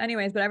 So,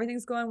 anyways, but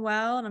everything's going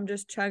well and I'm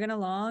just chugging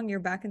along. You're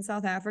back in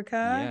South Africa.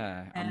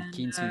 Yeah, I'm And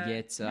keen to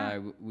get. yeah.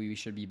 We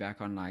should be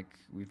back on like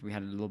we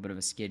had a little bit of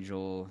a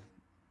schedule.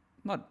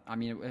 Not, I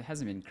mean, it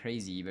hasn't been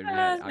crazy, but we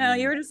had. I No, you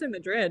mean, were just in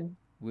Madrid.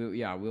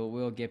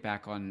 we'll get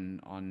back on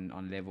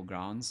level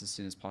grounds as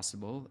soon as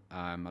possible.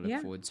 I look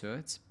Yeah. forward to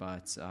it.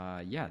 But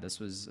yeah, this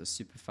was a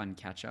super fun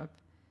catch up,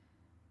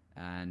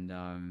 and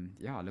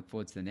yeah, I look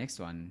forward to the next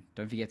one.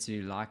 Don't forget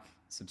to like,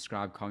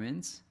 subscribe,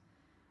 comment.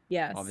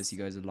 Obviously,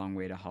 Yes. goes a long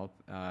way to help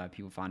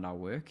people find our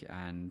work.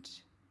 And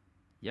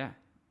yeah,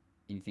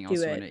 anything Do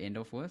else you want it. to end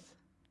off with?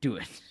 Do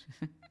it.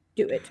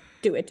 Do it.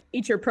 Do it.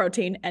 Eat your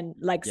protein and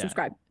like, Yeah,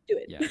 subscribe. Do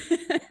yeah.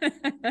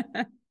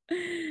 it.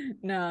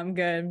 No, I'm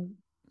good.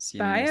 See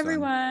you in the Bye, next one.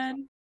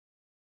 everyone.